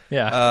say it.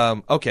 Yeah.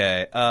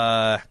 Okay.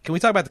 Can we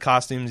talk about the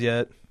costumes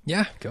yet?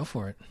 Yeah, go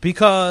for it.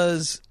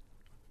 Because,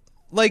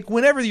 like,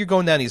 whenever you're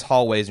going down these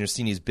hallways and you're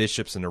seeing these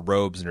bishops and their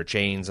robes and their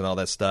chains and all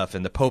that stuff,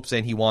 and the Pope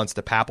saying he wants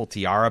the papal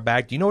tiara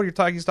back, do you know what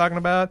he's talking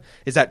about?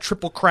 Is that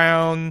triple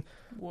crown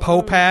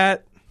Pope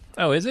hat?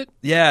 Oh, is it?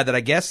 Yeah, that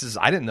I guess is,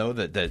 I didn't know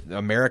that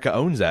America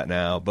owns that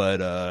now, but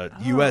Oh.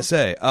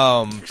 USA.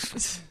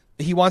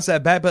 He wants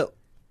that back, but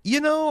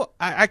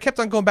I kept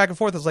on going back and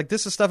forth. I was like,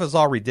 this stuff is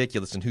all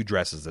ridiculous, and who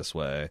dresses this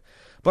way?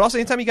 But also,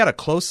 anytime you got a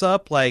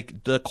close-up,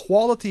 like, the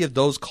quality of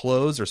those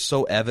clothes are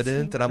so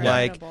evident that I'm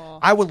like, incredible.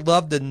 I would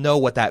love to know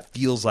what that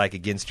feels like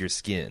against your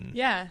skin.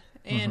 Yeah,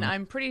 and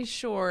I'm pretty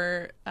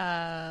sure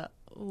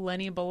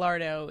Lenny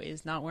Bellardo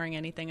is not wearing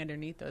anything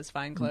underneath those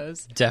fine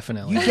clothes.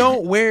 Definitely. You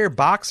don't wear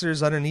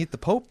boxers underneath the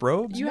Pope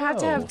robes. You have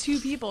to No. have two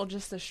people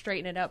just to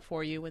straighten it up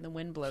for you when the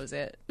wind blows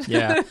it.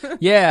 Yeah.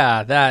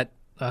 Yeah, that...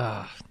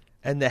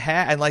 And the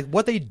hat, and like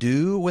what they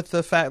do with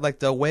the fact, like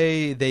the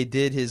way they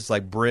did his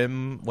like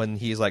brim when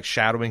he's like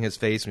shadowing his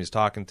face when he's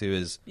talking to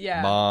his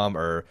mom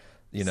or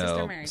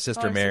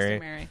Sister Mary.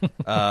 Be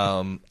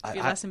I-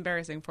 less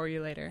embarrassing for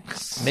you later.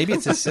 maybe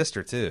it's his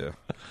sister too.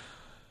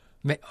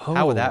 Oh,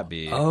 How would that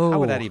be? How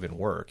would that even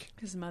work?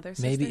 His mother,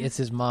 sister? Maybe it's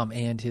his mom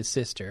and his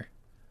sister.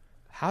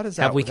 How does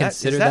that? Have we is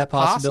considered that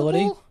possibility?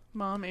 possible?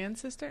 Mom and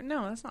sister.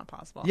 No, that's not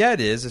possible. Yeah,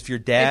 it is. If your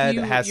dad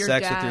If has your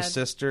sex with your dad-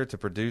 sister to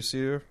produce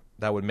you,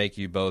 that would make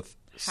you both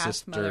Half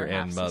sister mother,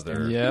 and half mother.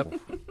 sister. Yep.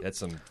 That's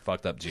some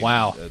fucked up.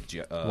 Wow.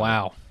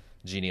 Wow.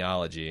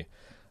 Genealogy.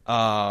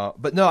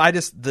 But no, I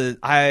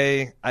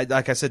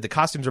like I said, the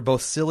costumes are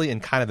both silly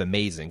and kind of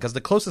amazing because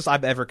the closest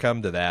I've ever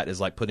come to that is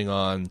like putting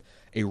on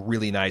a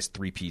really nice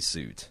 3-piece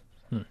suit.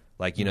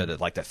 Like,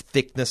 the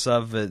thickness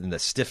of it and the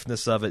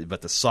stiffness of it,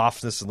 but the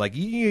softness and like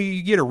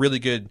you get a really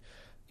good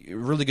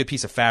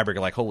piece of fabric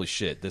and like, holy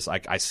shit, this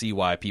I see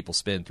why people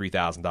spend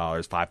 $3,000,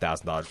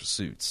 $5,000 for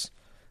suits.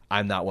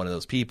 I'm not one of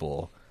those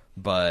people,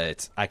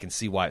 but I can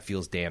see why it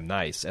feels damn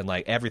nice. And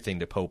like everything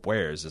the Pope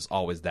wears is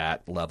always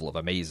that level of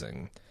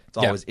amazing. It's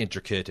always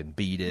intricate and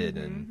beaded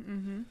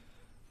and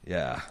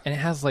yeah. And it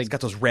has like... It's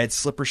got those red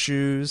slipper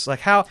shoes.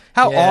 Like how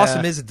Yeah.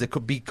 awesome is it to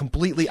be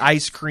completely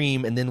ice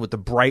cream and then with the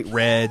bright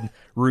red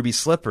ruby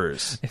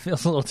slippers? It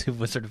feels a little too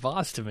Wizard of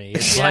Oz to me.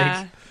 It's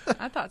Yeah,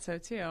 I thought so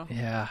too.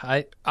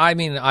 yeah, I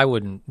mean, I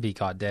wouldn't be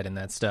caught dead in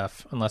that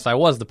stuff unless I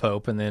was the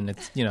Pope, and then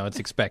it's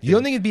expected. You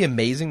don't think it'd be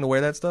amazing to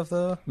wear that stuff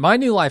though? My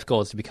new life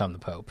goal is to become the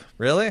Pope.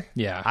 Really?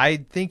 Yeah. I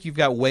think you've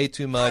got way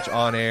too much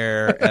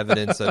on-air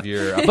evidence of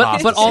your But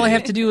apostasy all I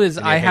have to do is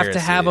and your I have to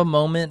heresy. have a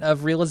moment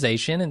of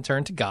realization and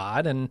turn to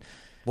God, and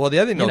Well, the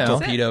other thing, You know.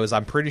 Torpedo, is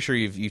I'm pretty sure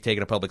you've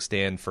taken a public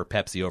stand for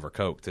Pepsi over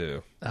Coke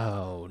too.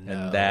 oh no,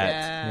 And that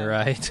Yeah. you're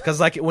right. because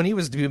like when he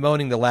was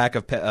bemoaning the lack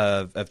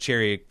of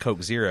Cherry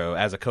Coke Zero,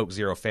 as a Coke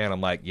Zero fan,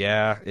 I'm like,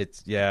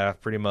 it's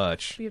pretty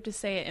much, We have to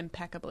say it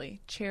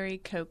impeccably. Cherry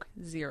Coke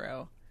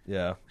Zero.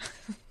 yeah.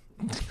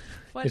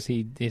 What? Is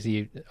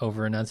he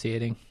over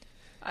enunciating?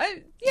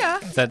 Yeah.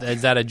 Is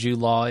that a Jew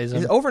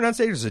lawism? Over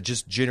enunciators are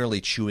just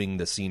generally chewing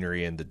the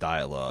scenery and the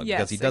dialogue Yes,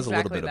 because he does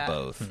exactly a little bit that.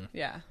 of both,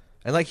 Yeah.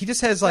 and like he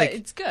just has But like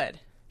it's good.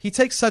 he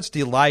takes such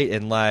delight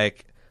in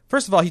like.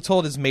 First of all, he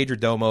told his major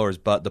domo or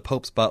the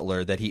Pope's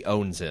butler that he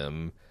owns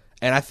him,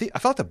 and I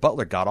felt the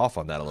butler got off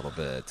on that a little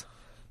bit,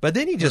 but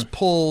then he just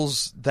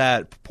pulls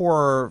that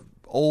poor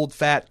old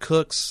fat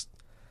cook's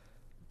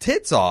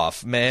tits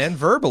off, man,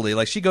 verbally.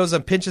 Like she goes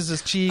and pinches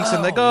his cheeks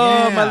and like,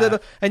 oh yeah. my little,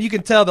 and you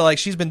can tell that like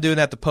she's been doing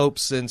that to Pope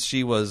since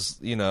she was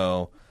 20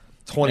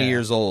 Yeah.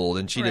 years old,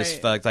 and she just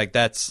Right. felt like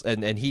that's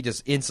and he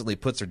just instantly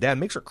puts her down,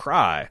 makes her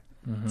cry.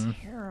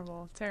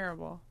 Terrible.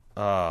 Terrible.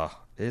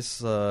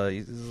 It's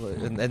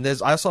and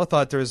there's I also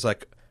thought there was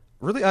like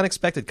really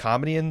unexpected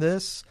comedy in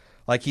this.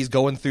 Like he's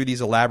going through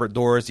these elaborate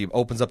doors, he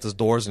opens up those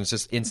doors and it's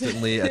just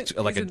instantly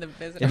like in the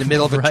visitor. in the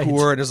middle of a Right.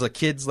 tour, and there's like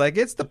kids like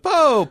it's the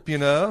Pope, Hey,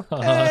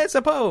 it's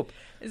the Pope.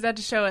 Is that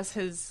to show us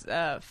his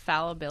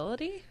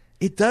fallibility?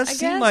 It does I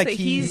seem guess like that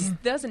he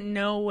doesn't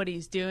know what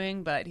he's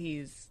doing, but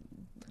he's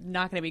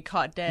not going to be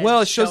caught dead.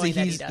 well, it shows that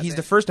showing he's he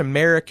the first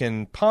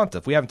American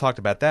pontiff. We haven't talked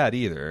about that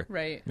either,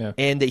 right. Yeah.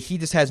 and that he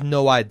just has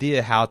no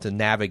idea how to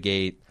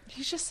navigate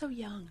He's just so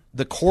young.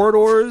 the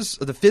corridors,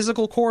 the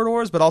physical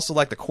corridors, but also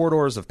like the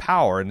corridors of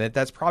power, and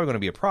that's probably going to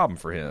be a problem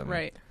for him.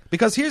 Right.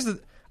 Because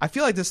I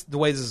feel like the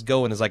way this is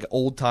going is like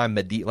old time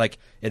like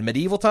in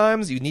medieval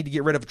times, you need to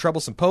get rid of a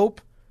troublesome pope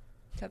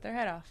Cut their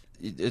head off.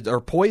 or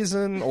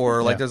poison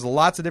or like Yeah. there's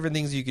lots of different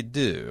things you could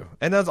do.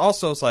 And that's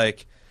also it's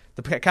like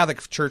the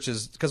Catholic Church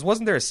is because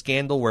wasn't there a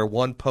scandal where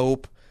one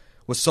pope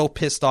was so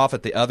pissed off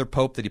at the other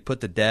pope that he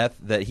put to death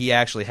that he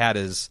actually had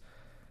his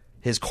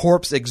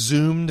corpse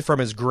exhumed from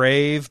his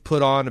grave,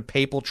 put on a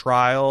papal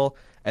trial,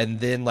 and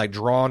then like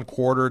drawn,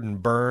 quartered,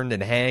 and burned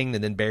and hanged,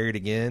 and then buried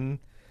again.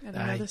 I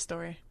don't know the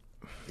story.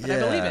 But Yeah. I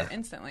believe it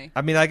instantly.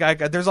 I mean,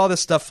 there's all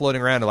this stuff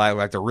floating around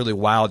like the really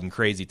wild and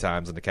crazy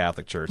times in the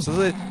Catholic Church.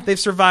 So they've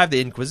survived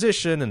the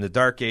Inquisition and the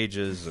Dark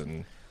Ages,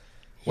 and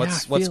I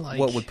feel like-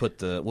 what would put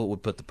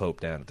the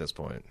Pope down at this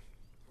point?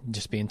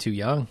 Just being too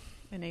young.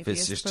 An If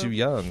it's atheist just pope. too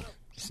young,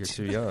 you're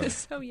too young.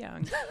 So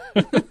young.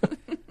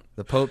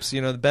 The popes,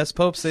 the best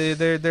popes,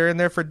 they're in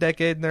there for a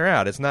decade and they're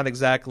out. It's not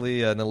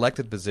exactly an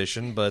elected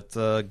position, but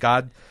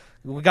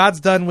God's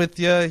done with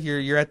you.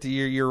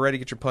 You're ready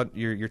to get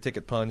your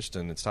ticket punched,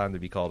 and it's time to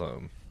be called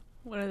home.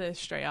 What other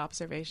stray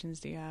observations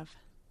do you have?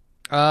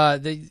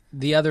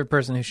 The other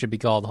person who should be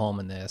called home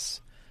in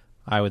this,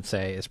 I would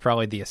say, is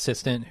probably the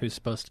assistant who's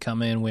supposed to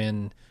come in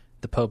when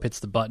the Pope hits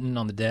the button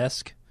on the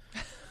desk.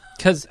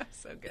 because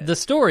So good. the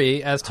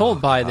story, as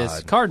told by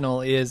this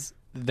cardinal, is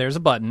there's a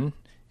button,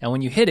 and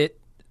when you hit it,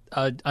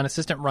 an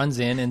assistant runs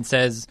in and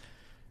says,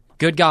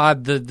 "Good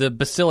God, the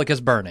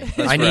basilica's burning.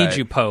 I need right.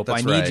 you, Pope.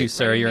 That's I need right. you,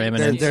 sir, Your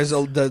Eminence."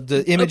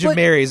 The image of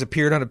Mary has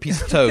appeared on a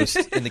piece of toast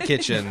in the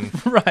kitchen.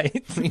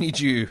 Right. We need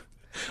you.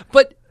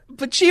 But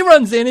she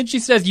runs in and she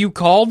says, "You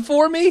called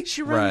for me?"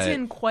 She runs Right.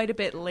 in quite a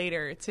bit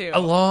later too. A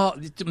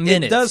long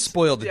minutes. It does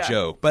spoil the Yeah.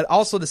 joke, but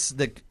also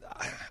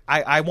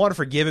I want to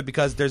forgive it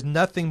because there's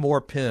nothing more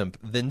pimp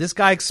than this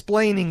guy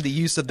explaining the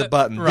use of the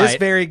button. This right.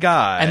 very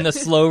guy. And the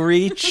slow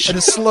reach. and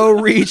the slow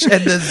reach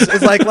and this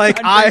it's like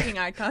Unbreaking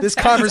eye contact. this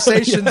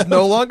conversation's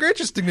no longer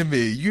interesting to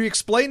me. You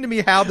explain to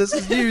me how this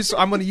is used, so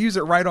I'm going to use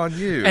it right on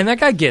you. And that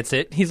guy gets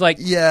it. He's like,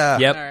 Yeah.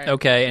 yep, All right.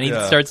 okay. And he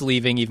Yeah. starts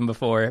leaving even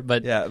before.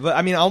 But yeah, but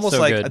I mean, almost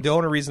So like good. the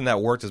only reason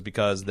that worked is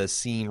because the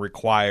scene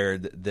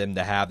required them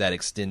to have that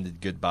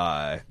extended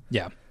goodbye.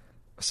 yeah.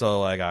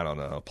 So, like, I don't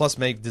know. Plus,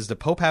 does the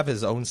Pope have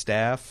his own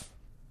staff?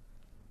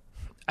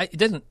 It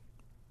doesn't.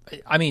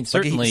 I mean, Like,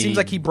 certainly. it seems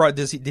like he brought.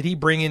 Did he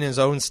bring in his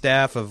own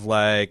staff of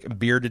like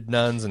bearded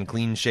nuns and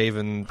clean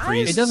shaven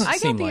priests? It doesn't I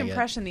seem got the like it.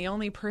 impression the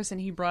only person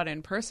he brought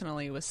in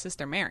personally was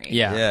Sister Mary.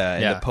 Yeah. Yeah,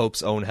 and the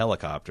Pope's own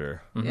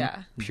helicopter,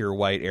 Yeah. pure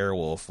white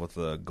Airwolf with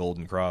a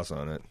golden cross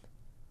on it.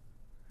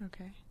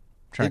 Okay.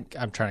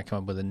 I'm trying to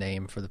come up with a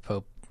name for the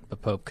Pope. The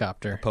Pope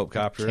copter. Pope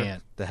copter,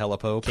 Can't the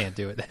Helipope, can't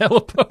do it. The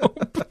hell Pope.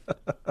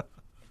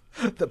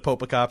 the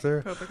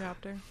Popecopter,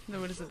 Popecopter.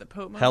 What is it? The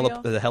Pope the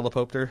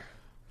Helipopter.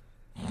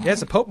 Yeah,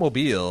 it's a Pope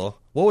mobile.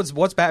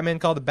 What's Batman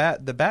called the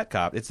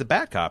Batcop? It's the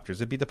Batcopters.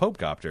 It'd be the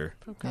Popecopter,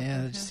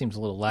 Yeah, that just seems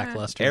a little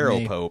lackluster. to Arrow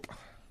me. Pope,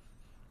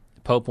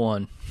 Pope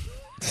 1.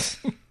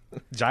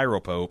 Gyro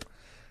Pope.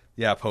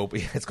 Yeah, Pope.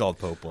 It's called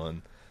Pope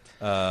 1.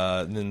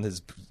 And then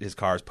his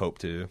car's Pope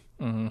 2.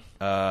 Mm-hmm.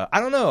 I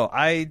don't know.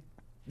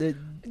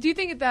 Do you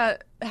think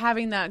that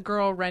having that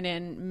girl run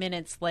in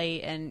minutes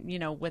late and,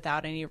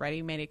 without any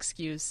ready-made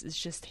excuse is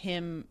just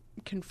him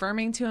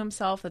confirming to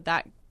himself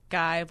that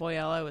guy,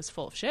 Voyella, was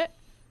full of shit?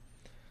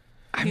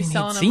 He's mean,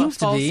 selling it him a seems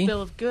to false be.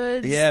 bill of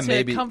goods Yeah, to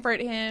maybe. comfort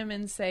him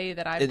and say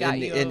that I've got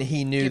you. And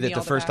he knew Give me that the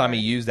all first time he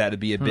power. used that would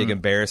be a big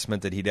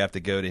embarrassment that he'd have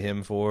to go to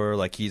him for.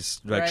 Like he's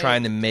like Right.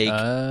 trying to making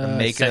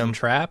Setting him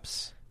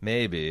traps.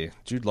 maybe.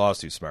 Jude Law's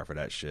too smart for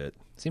that shit.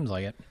 Seems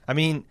like it. I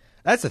mean,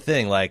 that's the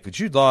thing. Like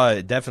Jude Law,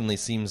 it definitely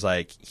seems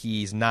like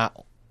he's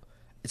not.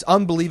 It's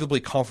unbelievably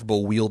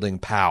comfortable wielding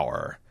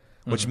power,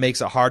 which makes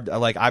it hard.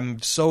 Like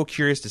I'm so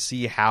curious to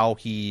see how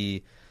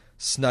he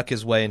snuck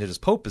his way into his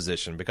pope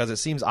position because it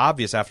seems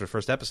obvious after the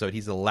first episode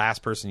he's the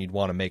last person you'd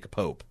want to make a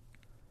pope.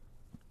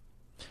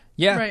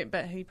 Yeah. Right,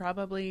 but he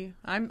probably.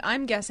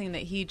 I'm guessing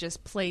that he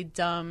just played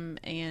dumb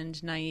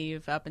and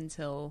naive up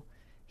until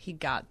he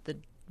got the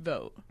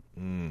vote.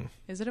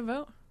 Is it a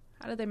vote?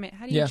 How do you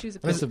Yeah. choose a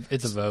pope?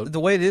 It's a vote. The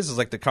way it is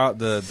like the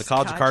College of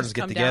God Cardinals just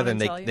get come together down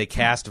and and tell you? they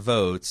cast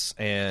votes,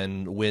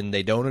 and when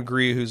they don't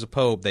agree who's a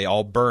pope, they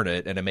all burn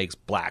it, and it makes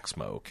black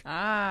smoke.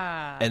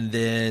 Ah. And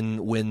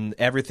then when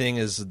everything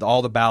is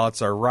all the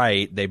ballots are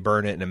right, they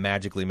burn it, and it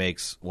magically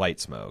makes white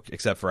smoke.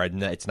 Except for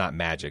it's not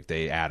magic;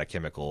 they add a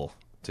chemical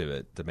to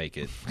it to make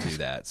it do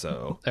that.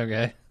 So,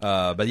 Okay.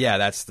 but yeah,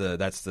 that's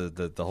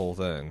the whole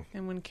thing.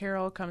 And when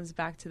Carol comes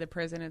back to the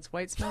prison, it's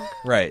white smoke.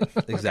 Right?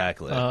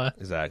 Exactly.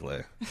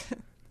 Exactly.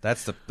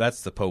 That's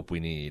the pope we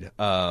need.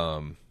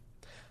 I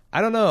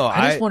don't know.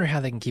 I just wonder how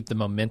they can keep the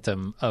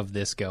momentum of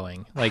this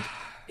going. Like,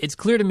 it's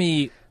clear to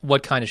me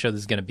what kind of show this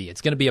is going to be.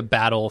 It's going to be a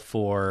battle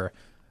for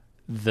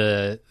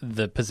the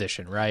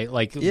position, right?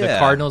 Like, the Yeah.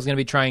 Cardinal's going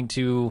to be trying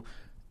to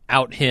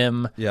out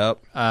him. Yep.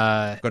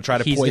 Going to try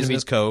to He's gonna poison be-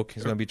 his Coke.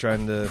 He's going to be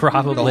trying to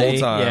Probably, the whole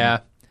time.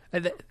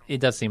 yeah. It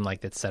does seem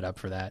like it's set up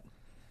for that.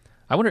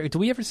 I wonder, do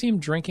we ever see him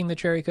drinking the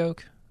Cherry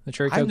Coke? The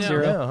Cherry Coke know,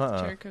 Zero?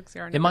 yeah. Cherry Coke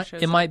Zero It never might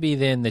shows it up. might be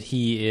then that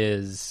he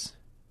is.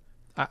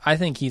 I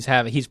think he's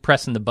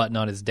pressing the button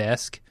on his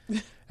desk, and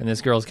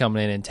this girl's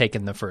coming in and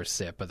taking the first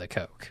sip of the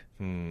Coke,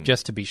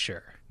 just to be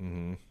sure.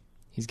 Mm-hmm.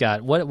 He's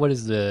got what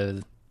is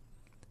the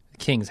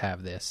Kings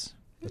have this?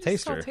 The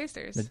It's called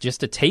taster. tasters.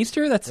 Just a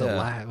taster? That's a Yeah.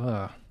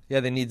 lie. Yeah,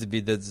 they need to be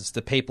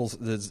the papal.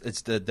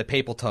 It's the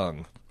papal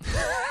tongue.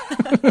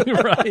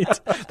 Right,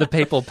 the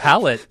papal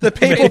palate. The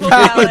papal Papal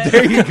palate. palate.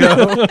 There you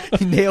go.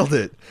 You nailed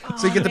it.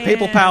 So you get the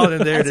papal Man. palate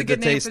in there That's to a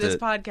good name taste for this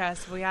it. podcast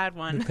if we had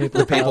one.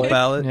 The papal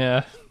palate.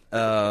 Yeah.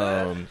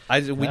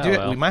 We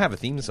well. might have a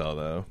theme song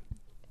though.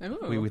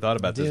 Ooh. We thought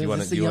about this. Is You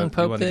want this to a young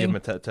Pope give him a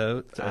thing?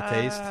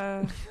 taste?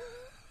 Uh,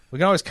 We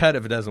can always cut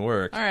if it doesn't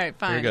work. all right,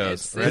 fine. Here it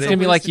goes. It's Ready? It's gonna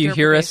be like loose you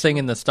hear us interpretation.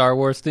 singing the Star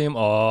Wars theme.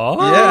 Oh,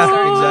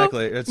 Yeah,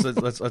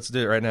 exactly. Let's do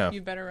it right now.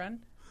 You better run.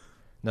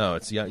 No,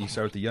 it's young. You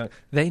start with the young.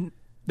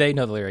 They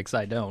know the lyrics.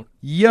 I don't.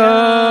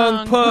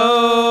 Young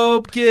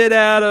Pope, get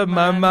out of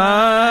my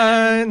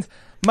mind.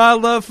 My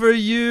love for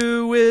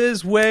you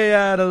is way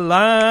out of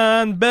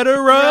line. Better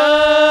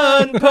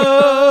run,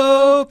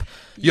 Pope.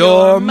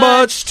 You're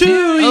much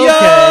too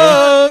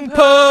young,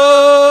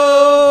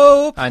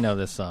 Pope. I know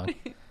this song.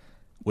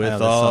 With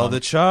this all song. the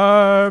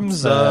charms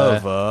It's,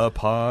 of a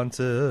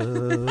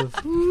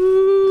pontiff.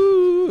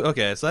 Ooh. Ooh,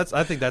 okay, so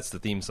I think that's the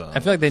theme song. I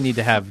feel like they need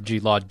to have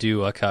Jude Law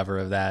do a cover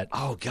of that.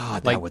 Oh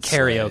God, like that would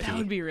karaoke. slay. That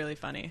would be really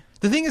funny.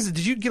 The thing is,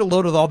 did you get a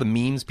load of all the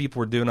memes people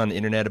were doing on the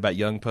internet about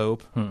young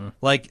Pope?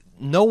 Like,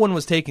 no one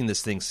was taking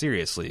this thing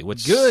seriously,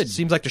 which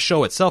seems like the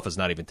show itself is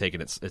not even taking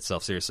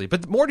itself seriously.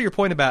 But more to your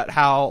point about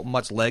how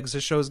much legs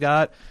this show's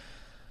got,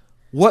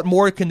 what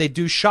more can they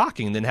do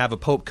shocking than have a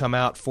Pope come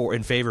out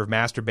in favor of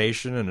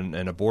masturbation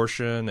and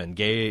abortion and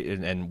gay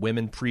and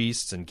women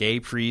priests and gay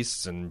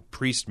priests and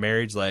priest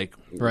marriage, like,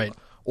 Right.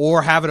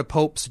 or having a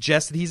Pope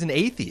suggest that he's an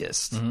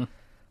atheist?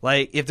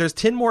 Like, if there's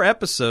 10 more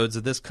episodes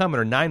of this coming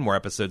or 9 more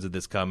episodes of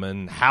this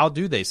coming, how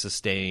do they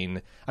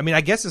sustain? I mean, I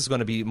guess it's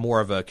going to be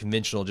more of a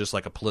conventional, just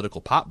like a political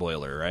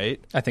potboiler,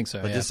 right? I think so.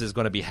 But yeah. this is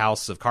going to be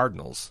House of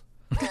Cardinals.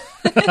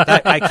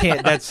 I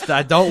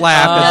can't. Don't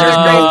laugh. 'Cause there's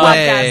no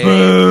way.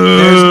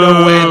 There's no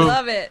I way.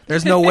 love it.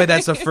 There's no way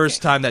that's the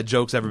first time that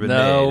joke's ever been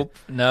made.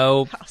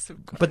 Nope.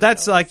 But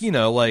that's like,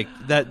 like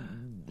that.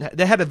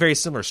 They had a very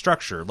similar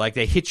structure. Like,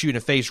 they hit you in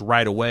the face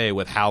right away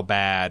with how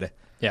bad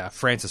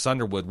Francis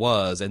Underwood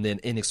was, and then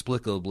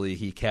inexplicably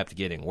he kept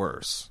getting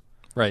worse.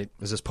 Right.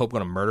 Is this Pope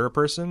going to murder a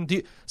person?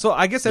 So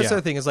I guess that's the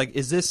other thing is, like,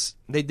 is this?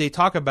 They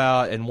talk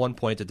about in one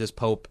point that this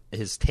Pope,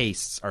 his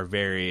tastes are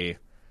very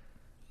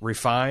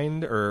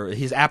refined, or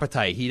his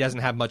appetite. He doesn't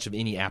have much of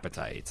any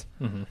appetite.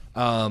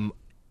 Do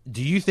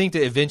you think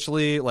that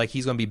eventually, like,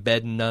 he's going to be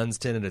bedding nuns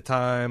 10 at a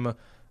time?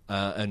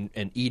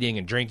 And eating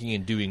and drinking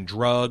and doing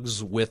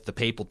drugs with the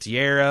papal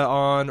tiara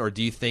on, or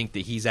do you think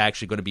that he's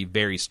actually going to be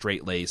very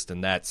straight-laced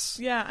and that's...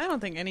 Yeah, I don't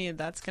think any of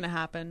that's going to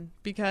happen,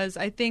 because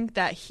I think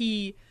that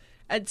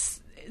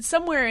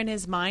somewhere in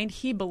his mind,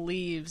 he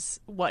believes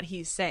what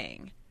he's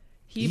saying.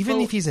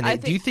 If he's an...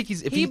 Do you think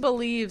he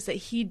believes that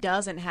he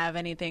doesn't have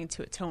anything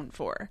to atone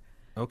for.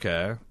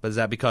 Okay. But is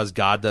that because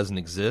God doesn't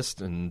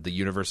exist and the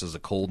universe is a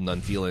cold and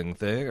unfeeling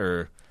thing,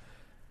 or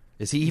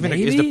is he even...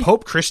 Is the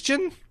Pope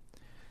Christian?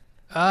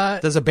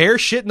 Does a bear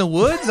shit in the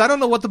woods? I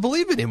don't know what to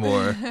believe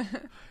anymore.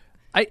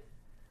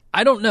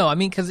 I don't know. I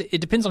mean, because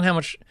it depends on how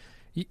much.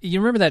 You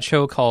remember that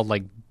show called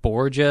like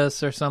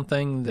Borgias or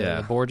something?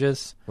 The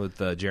Borgias with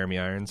Jeremy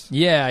Irons.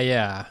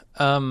 Yeah.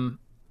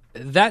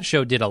 That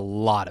show did a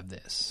lot of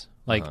this.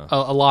 Like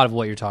a lot of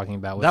what you're talking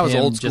about. With that was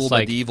him, old school just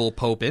like medieval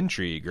Pope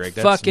intrigue, right?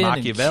 That's fucking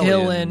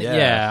Machiavellian. killing.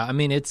 Yeah, I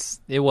mean it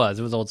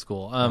was old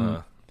school.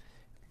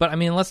 But I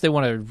mean, unless they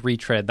want to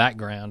retread that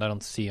ground, I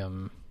don't see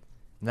them.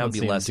 That would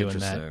be less doing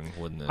interesting,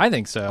 wouldn't it? I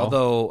think so.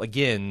 Although,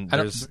 again,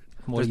 there's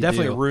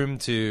definitely do? room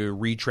to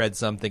retread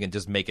something and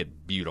just make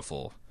it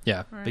beautiful.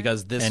 Yeah,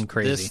 because this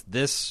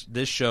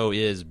show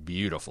is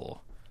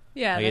beautiful.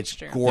 Yeah, like, that's it's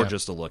true.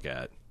 gorgeous to look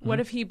at. What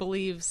if he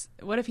believes?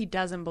 What if he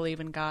doesn't believe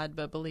in God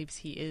but believes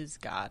he is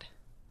God?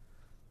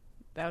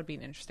 That would be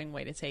an interesting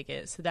way to take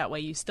it. So that way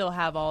you still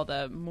have all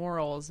the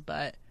morals,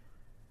 but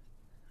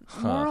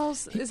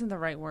morals isn't the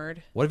right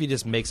word. What if he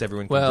just makes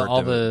everyone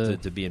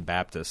convert to being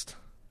Baptist?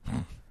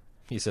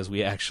 He says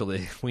we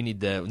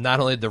need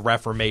not only the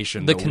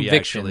Reformation, the but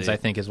convictions. I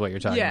think is what you're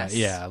talking about.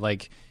 Yeah,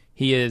 like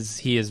he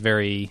is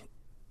very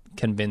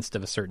convinced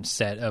of a certain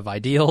set of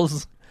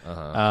ideals,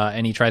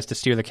 and he tries to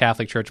steer the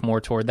Catholic Church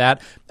more toward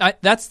that.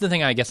 That's the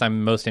thing I guess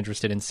I'm most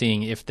interested in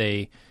seeing if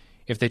they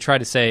try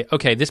to say,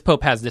 okay, this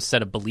Pope has this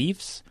set of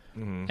beliefs,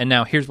 and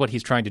now here's what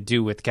he's trying to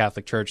do with the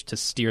Catholic Church to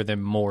steer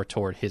them more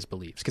toward his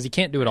beliefs, because he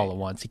can't do it all at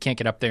once. He can't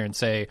get up there and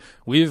say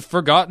we've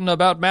forgotten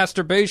about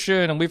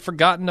masturbation and we've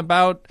forgotten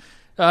about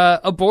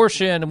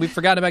abortion and we've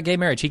forgotten about gay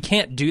marriage. He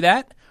can't do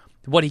that.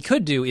 What he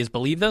could do is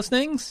believe those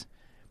things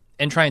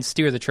and try and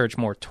steer the church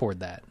more toward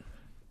that.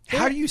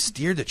 How do you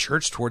steer the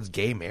church towards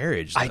gay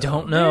marriage, though? I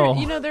don't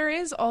know. There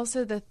is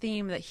also the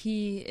theme that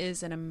he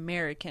is an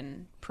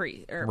American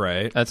priest.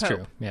 Right. That's Pope.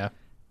 true. Yeah.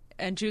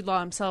 And Jude Law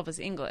himself is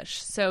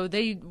English. So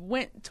they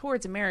went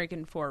towards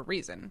American for a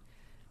reason.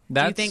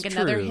 That's Do you think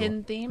true. another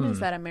hidden theme is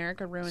that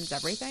America ruins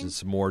everything?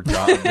 It's more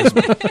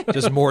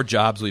just more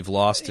jobs we've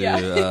lost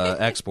to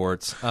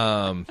exports.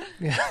 Oh,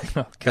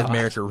 Because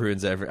America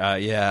ruins every.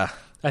 Yeah.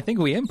 I think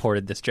we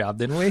imported this job,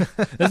 didn't we?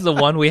 This is the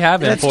one we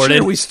have That's imported.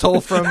 true. We stole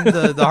from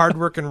the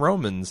hardworking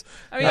Romans.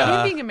 I mean,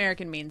 him being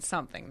American means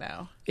something,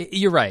 though.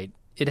 You're right.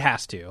 It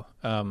has to.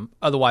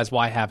 Otherwise,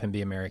 why have him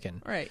be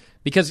American? Right.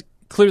 Because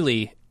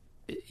clearly,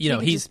 He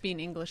could he's just be an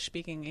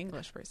English-speaking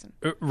English person.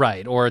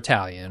 right, or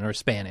Italian, or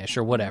Spanish,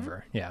 or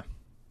whatever. Yeah.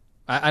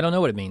 I don't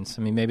know what it means.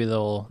 I mean, maybe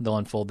they'll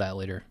unfold that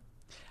later.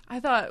 I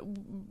thought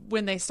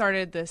when they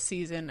started this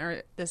season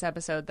or this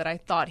episode that I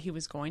thought he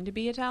was going to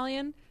be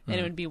Italian, and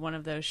it would be one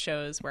of those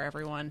shows where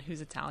everyone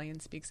who's Italian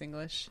speaks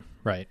English.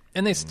 Right.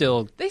 And they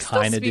still They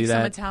still kind of speak do some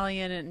that.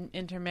 Italian and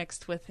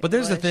intermixed with But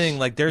there's the English. thing,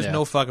 like, there's Yeah.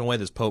 no fucking way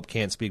this Pope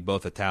can't speak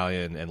both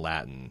Italian and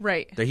Latin.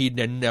 Right.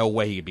 There's no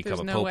way he could become There's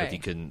a no Pope way. if he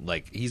couldn't,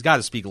 like, he's got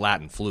to speak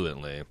Latin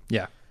fluently.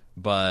 Yeah.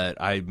 But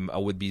I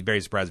would be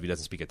very surprised if he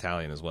doesn't speak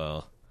Italian as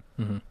well.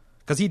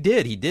 Because he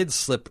did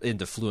slip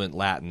into fluent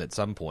Latin at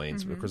some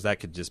points, because that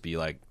could just be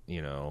like,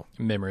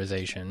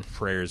 Memorization.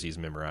 prayers he's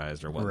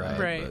memorized or whatnot.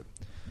 Right. But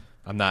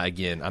I'm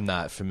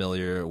not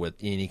familiar with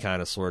any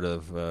kind of sort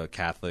of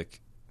Catholic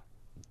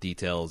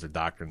details or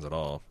doctrines at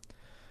all.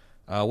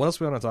 What else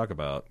we want to talk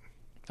about?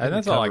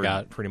 That's We all I covered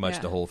got. Pretty much Yeah.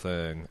 the whole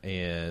thing,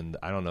 and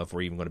I don't know if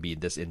we're even going to be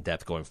this in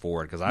depth going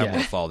forward because I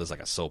want to follow this like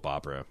a soap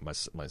opera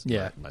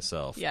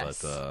myself.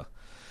 Yes. But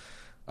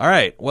all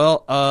right,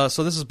 well,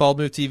 so this is Bald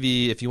Move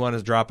TV. If you want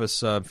to drop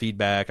us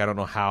feedback, I don't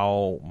know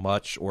how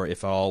much or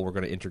if at all we're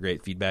going to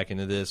integrate feedback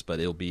into this, but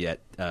it'll be at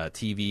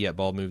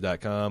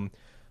tv@baldmove.com,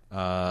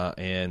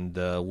 and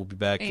we'll be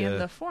back.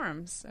 And the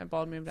forums at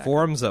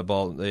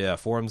baldmove.com.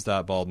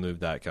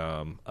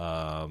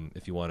 Forums.baldmove.com.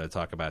 If you want to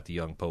talk about the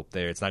young pope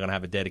there, it's not going to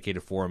have a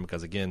dedicated forum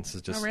because again, this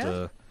is just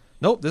really?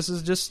 nope. This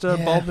is just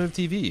Bald Move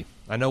TV.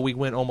 I know we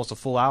went almost a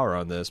full hour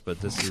on this, but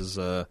this is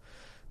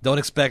don't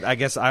expect. I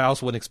guess I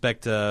also wouldn't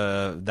expect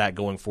that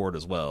going forward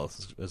as well.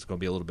 It's going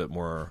to be a little bit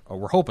more.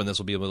 We're hoping this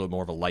will be a little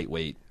more of a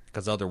lightweight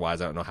because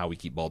otherwise, I don't know how we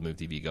keep Bald Move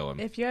TV going.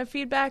 If you have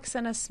feedback,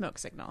 send us smoke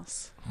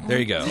signals. There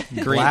you go.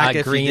 Green- Black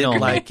if green you didn't only.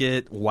 like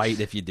it, white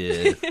if you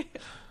did,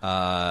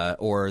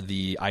 or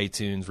the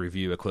iTunes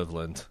review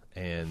equivalent.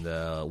 And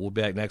we'll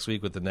be back next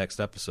week with the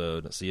next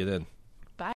episode. See you then.